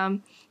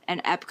Kingdom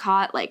and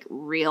Epcot, like,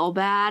 real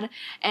bad.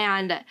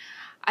 And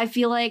I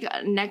feel like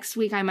next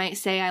week I might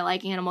say I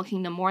like Animal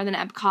Kingdom more than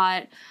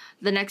Epcot.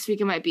 The next week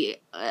it might be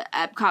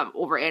Epcot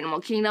over Animal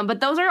Kingdom.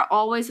 But those are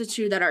always the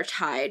two that are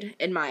tied,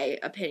 in my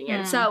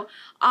opinion. So,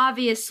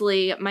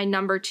 obviously, my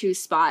number 2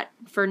 spot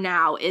for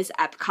now is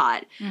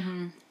Epcot.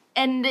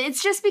 And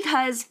it's just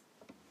because,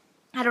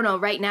 I don't know,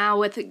 right now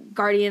with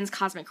Guardians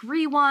Cosmic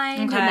Rewind,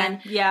 and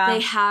then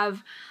they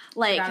have,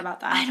 like, Forgot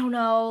about that. I don't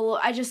know,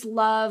 I just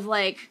love,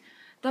 like,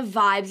 the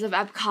vibes of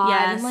Epcot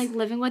and, like,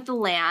 living with the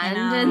land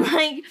and,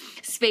 like,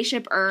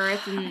 Spaceship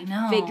Earth and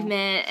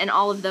Figment and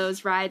all of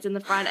those rides in the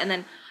front, and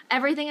then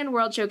everything in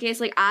World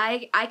Showcase. Like,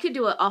 I could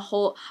do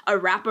a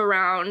wrap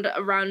around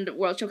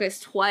World Showcase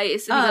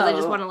twice because I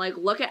just want to, like,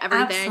 look at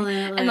everything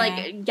and,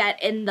 like,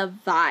 get in the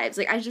vibes.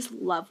 Like, I just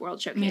love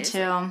World Showcase. Me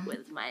too.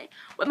 Like,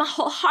 with my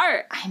whole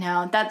heart. I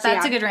know. That's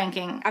a good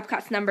ranking.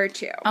 Epcot's number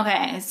 2.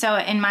 Okay, so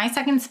in my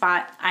second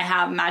spot, I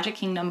have Magic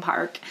Kingdom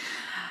Park.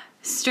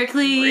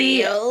 Strictly,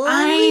 Really?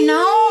 I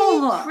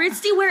know.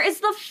 Christy, where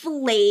is the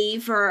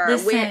flavor?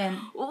 Listen,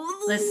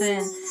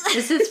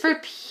 this is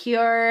for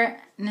pure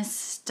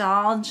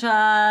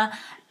nostalgia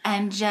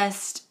and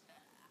just,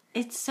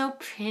 it's so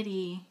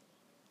pretty.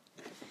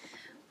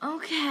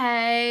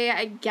 Okay,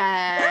 I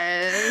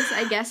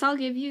guess I'll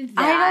give you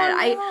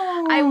that.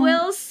 I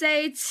will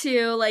say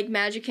too, like,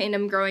 Magic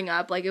Kingdom growing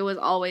up, like, it was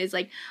always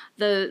like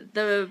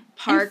the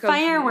park and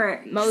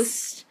fireworks. of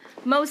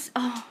most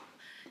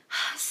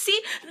see,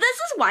 this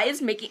is why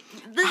it's making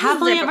this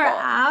Happily is Ever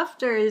difficult.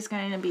 After is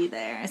going to be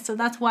there, so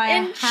that's why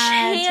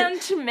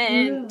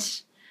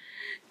Enchantment.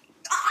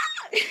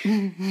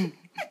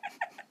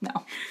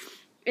 No.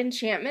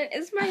 Enchantment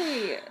is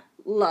my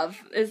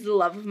love, is the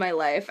love of my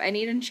life. I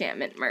need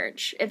Enchantment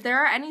merch. If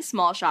there are any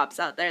small shops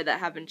out there that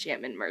have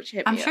Enchantment merch,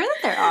 hit me I'm up. sure that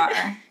there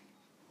are.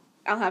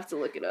 I'll have to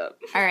look it up.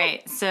 All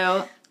right,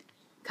 so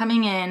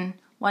coming in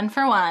 1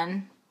 for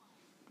 1,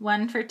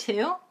 1 for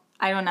 2.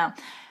 I don't know.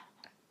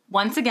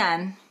 Once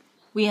again,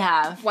 we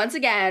have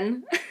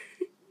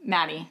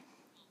Maddie,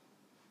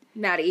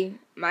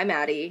 my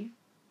Maddie,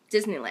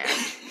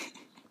 Disneyland.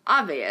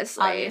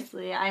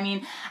 Obviously. I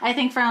mean, I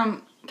think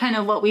from kind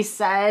of what we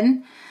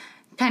said,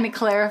 kind of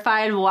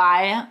clarified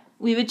why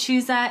we would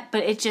choose that,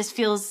 but it just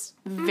feels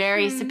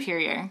very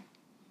superior.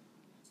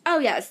 Oh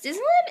yes,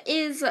 Disneyland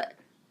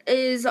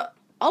is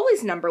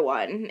always number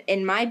 1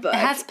 in my book. It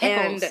has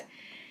pickles.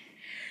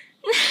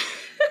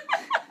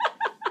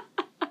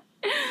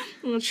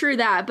 Well, true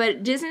that,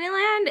 but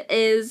Disneyland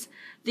is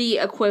the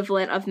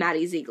equivalent of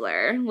Maddie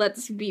Ziegler.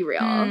 Let's be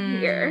real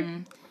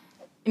here.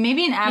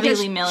 Maybe an Abby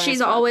Lee Miller. She's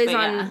always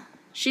on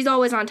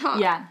top.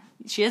 Yeah,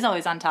 she is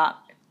always on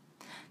top.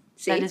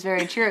 See? That is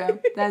very true.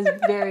 That is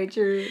very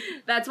true.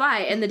 That's why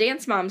in the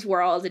Dance Moms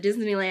world,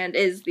 Disneyland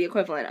is the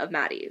equivalent of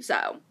Maddie.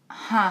 So,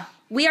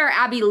 we are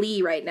Abby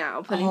Lee right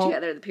now, putting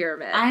together the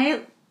pyramid.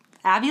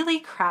 Abby Lee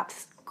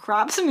crops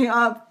me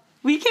up.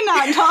 We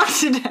cannot talk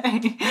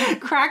today.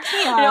 Cracks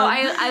me up. No,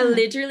 I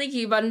literally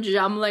keep on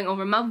jumbling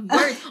over my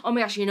words. Oh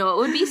my gosh, you know it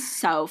would be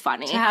so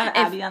funny to have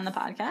Abby on the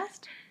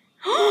podcast.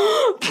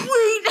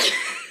 Wait.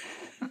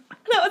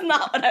 That was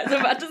not what I was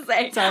about to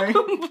say. Sorry.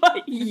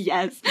 But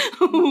yes.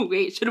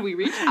 Wait, should we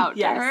reach out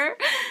to her?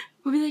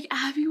 We'll be like,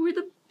 Abby, we're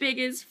the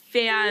biggest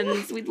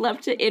fans. We'd love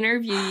to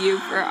interview you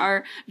for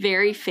our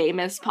very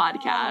famous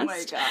podcast. Oh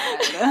my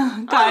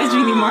god. Guys,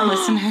 we need more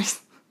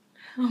listeners.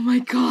 Oh my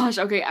gosh.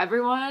 Okay,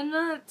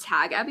 everyone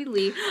tag Abby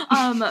Lee.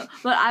 But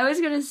I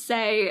was gonna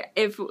say,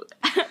 if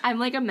I'm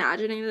like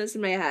imagining this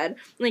in my head,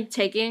 like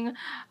taking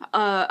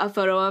a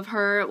photo of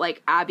her,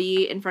 like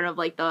Abby in front of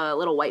like the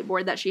little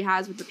whiteboard that she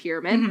has with the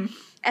pyramid,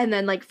 and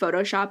then like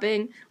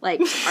photoshopping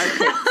like our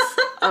pics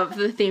of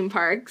the theme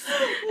parks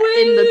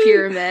in the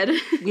pyramid.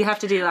 We have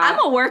to do that. I'm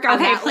gonna work on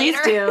that please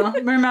later.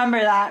 do. Remember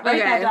that. Write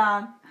that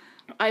down.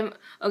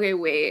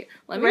 Wait.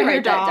 Let me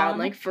write that down,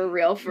 like for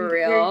real.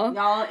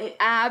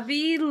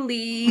 Abby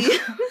Lee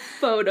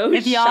Photoshop.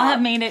 If y'all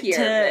have made it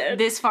to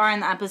this far in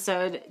the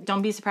episode,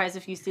 don't be surprised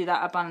if you see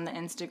that up on the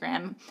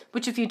Instagram.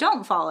 Which, if you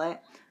don't follow it,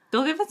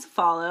 go give us a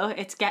follow.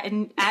 It's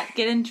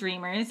Getting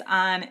Dreamers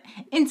on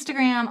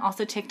Instagram,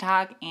 also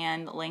TikTok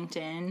and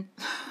LinkedIn.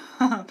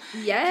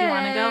 Yes, if you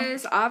want to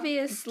go,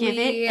 obviously give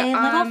it a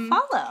little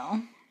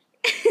follow.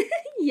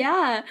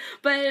 Yeah,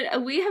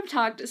 but we have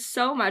talked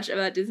so much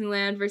about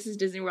Disneyland versus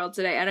Disney World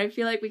today, and I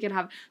feel like we could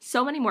have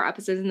so many more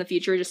episodes in the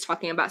future just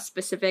talking about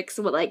specifics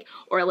with like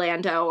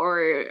Orlando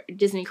or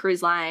Disney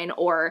Cruise Line,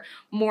 or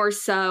more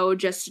so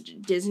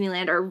just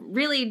Disneyland, or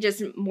really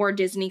just more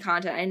Disney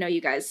content. I know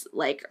you guys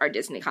like our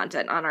Disney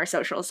content on our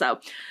socials, so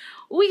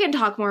we can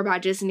talk more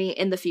about Disney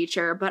in the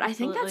future, but I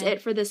think that's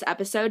it for this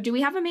episode. Do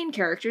we have a main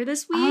character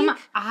this week?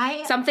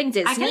 Something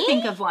Disney? I can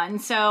think of one.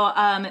 So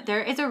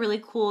there is a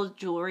really cool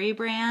jewelry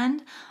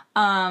brand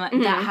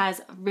that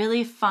has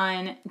really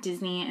fun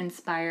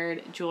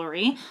Disney-inspired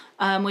jewelry,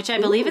 which I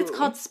believe it's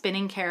called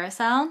Spinning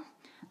Carousel.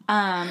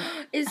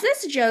 Is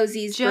this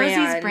Josie's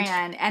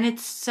brand? And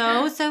it's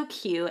so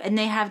cute. And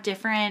they have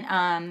different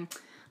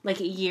like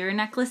year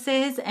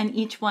necklaces, and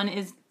each one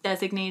is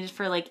designated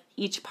for like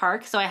each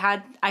park. So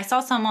I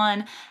saw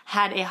someone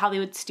had a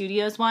Hollywood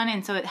Studios one,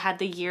 and so it had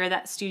the year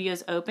that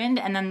studios opened,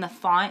 and then the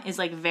font is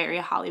like very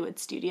Hollywood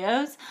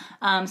Studios.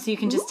 So you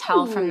can just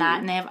tell from that,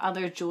 and they have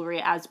other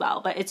jewelry as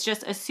well. But it's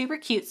just a super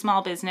cute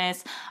small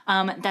business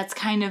that's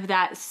kind of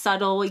that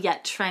subtle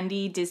yet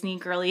trendy Disney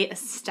girly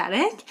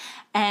aesthetic.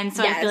 And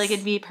so I feel like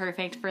it'd be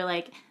perfect for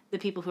like the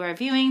people who are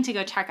viewing to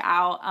go check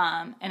out,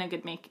 and a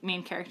good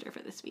main character for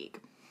this week.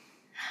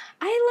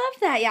 I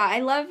love that. Yeah, I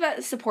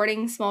love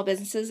supporting small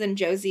businesses, and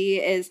Josie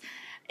is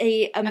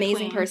a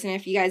amazing person.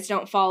 If you guys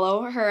don't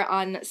follow her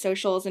on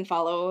socials, and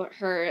follow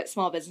her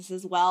small business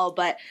as well,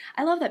 but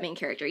I love that main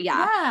character.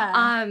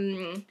 Yeah.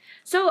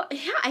 So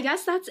yeah, I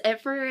guess that's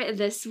it for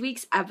this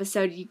week's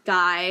episode, you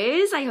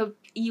guys. I hope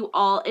you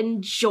all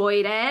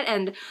enjoyed it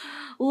and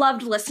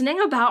loved listening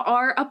about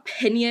our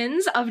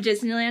opinions of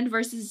Disneyland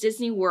versus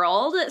Disney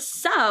World.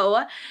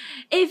 So,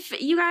 if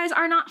you guys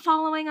are not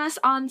following us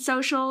on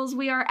socials,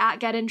 we are at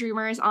Getting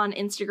Dreamers on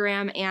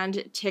Instagram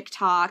and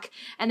TikTok.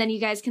 And then you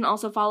guys can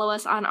also follow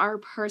us on our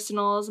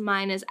personals.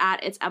 Mine is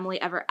at It's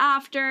Emily Ever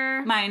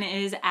After. Mine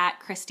is at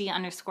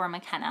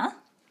Christy_McKenna.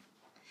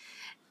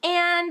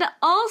 And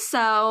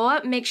also,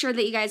 make sure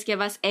that you guys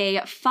give us a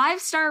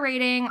 5-star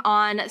rating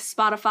on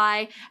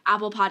Spotify,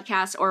 Apple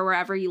Podcasts, or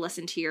wherever you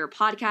listen to your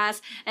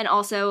podcasts. And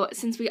also,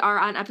 since we are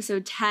on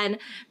episode 10,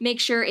 make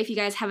sure if you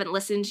guys haven't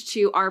listened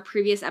to our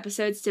previous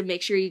episodes to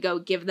make sure you go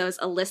give those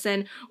a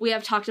listen. We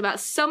have talked about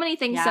so many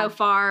things so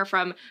far,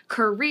 from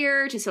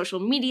career to social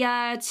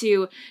media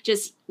to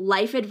just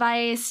life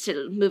advice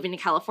to moving to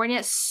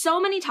California.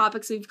 So many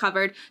topics we've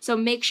covered. So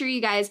make sure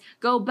you guys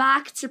go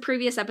back to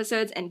previous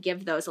episodes and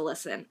give those a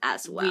listen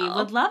as well. We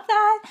would love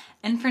that.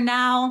 And for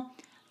now,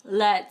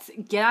 let's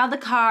get out of the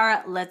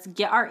car. Let's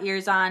get our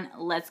ears on.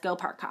 Let's go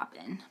park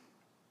hopping.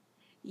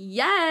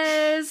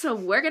 Yes,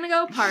 we're gonna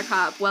go park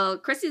hop. Well,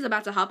 Christy's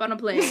about to hop on a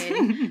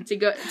plane to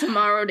go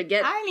tomorrow to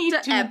get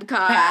to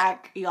Epcot.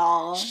 Pack,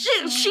 y'all.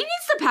 She needs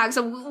to pack,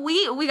 so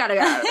we gotta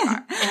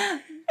go.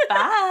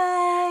 Bye.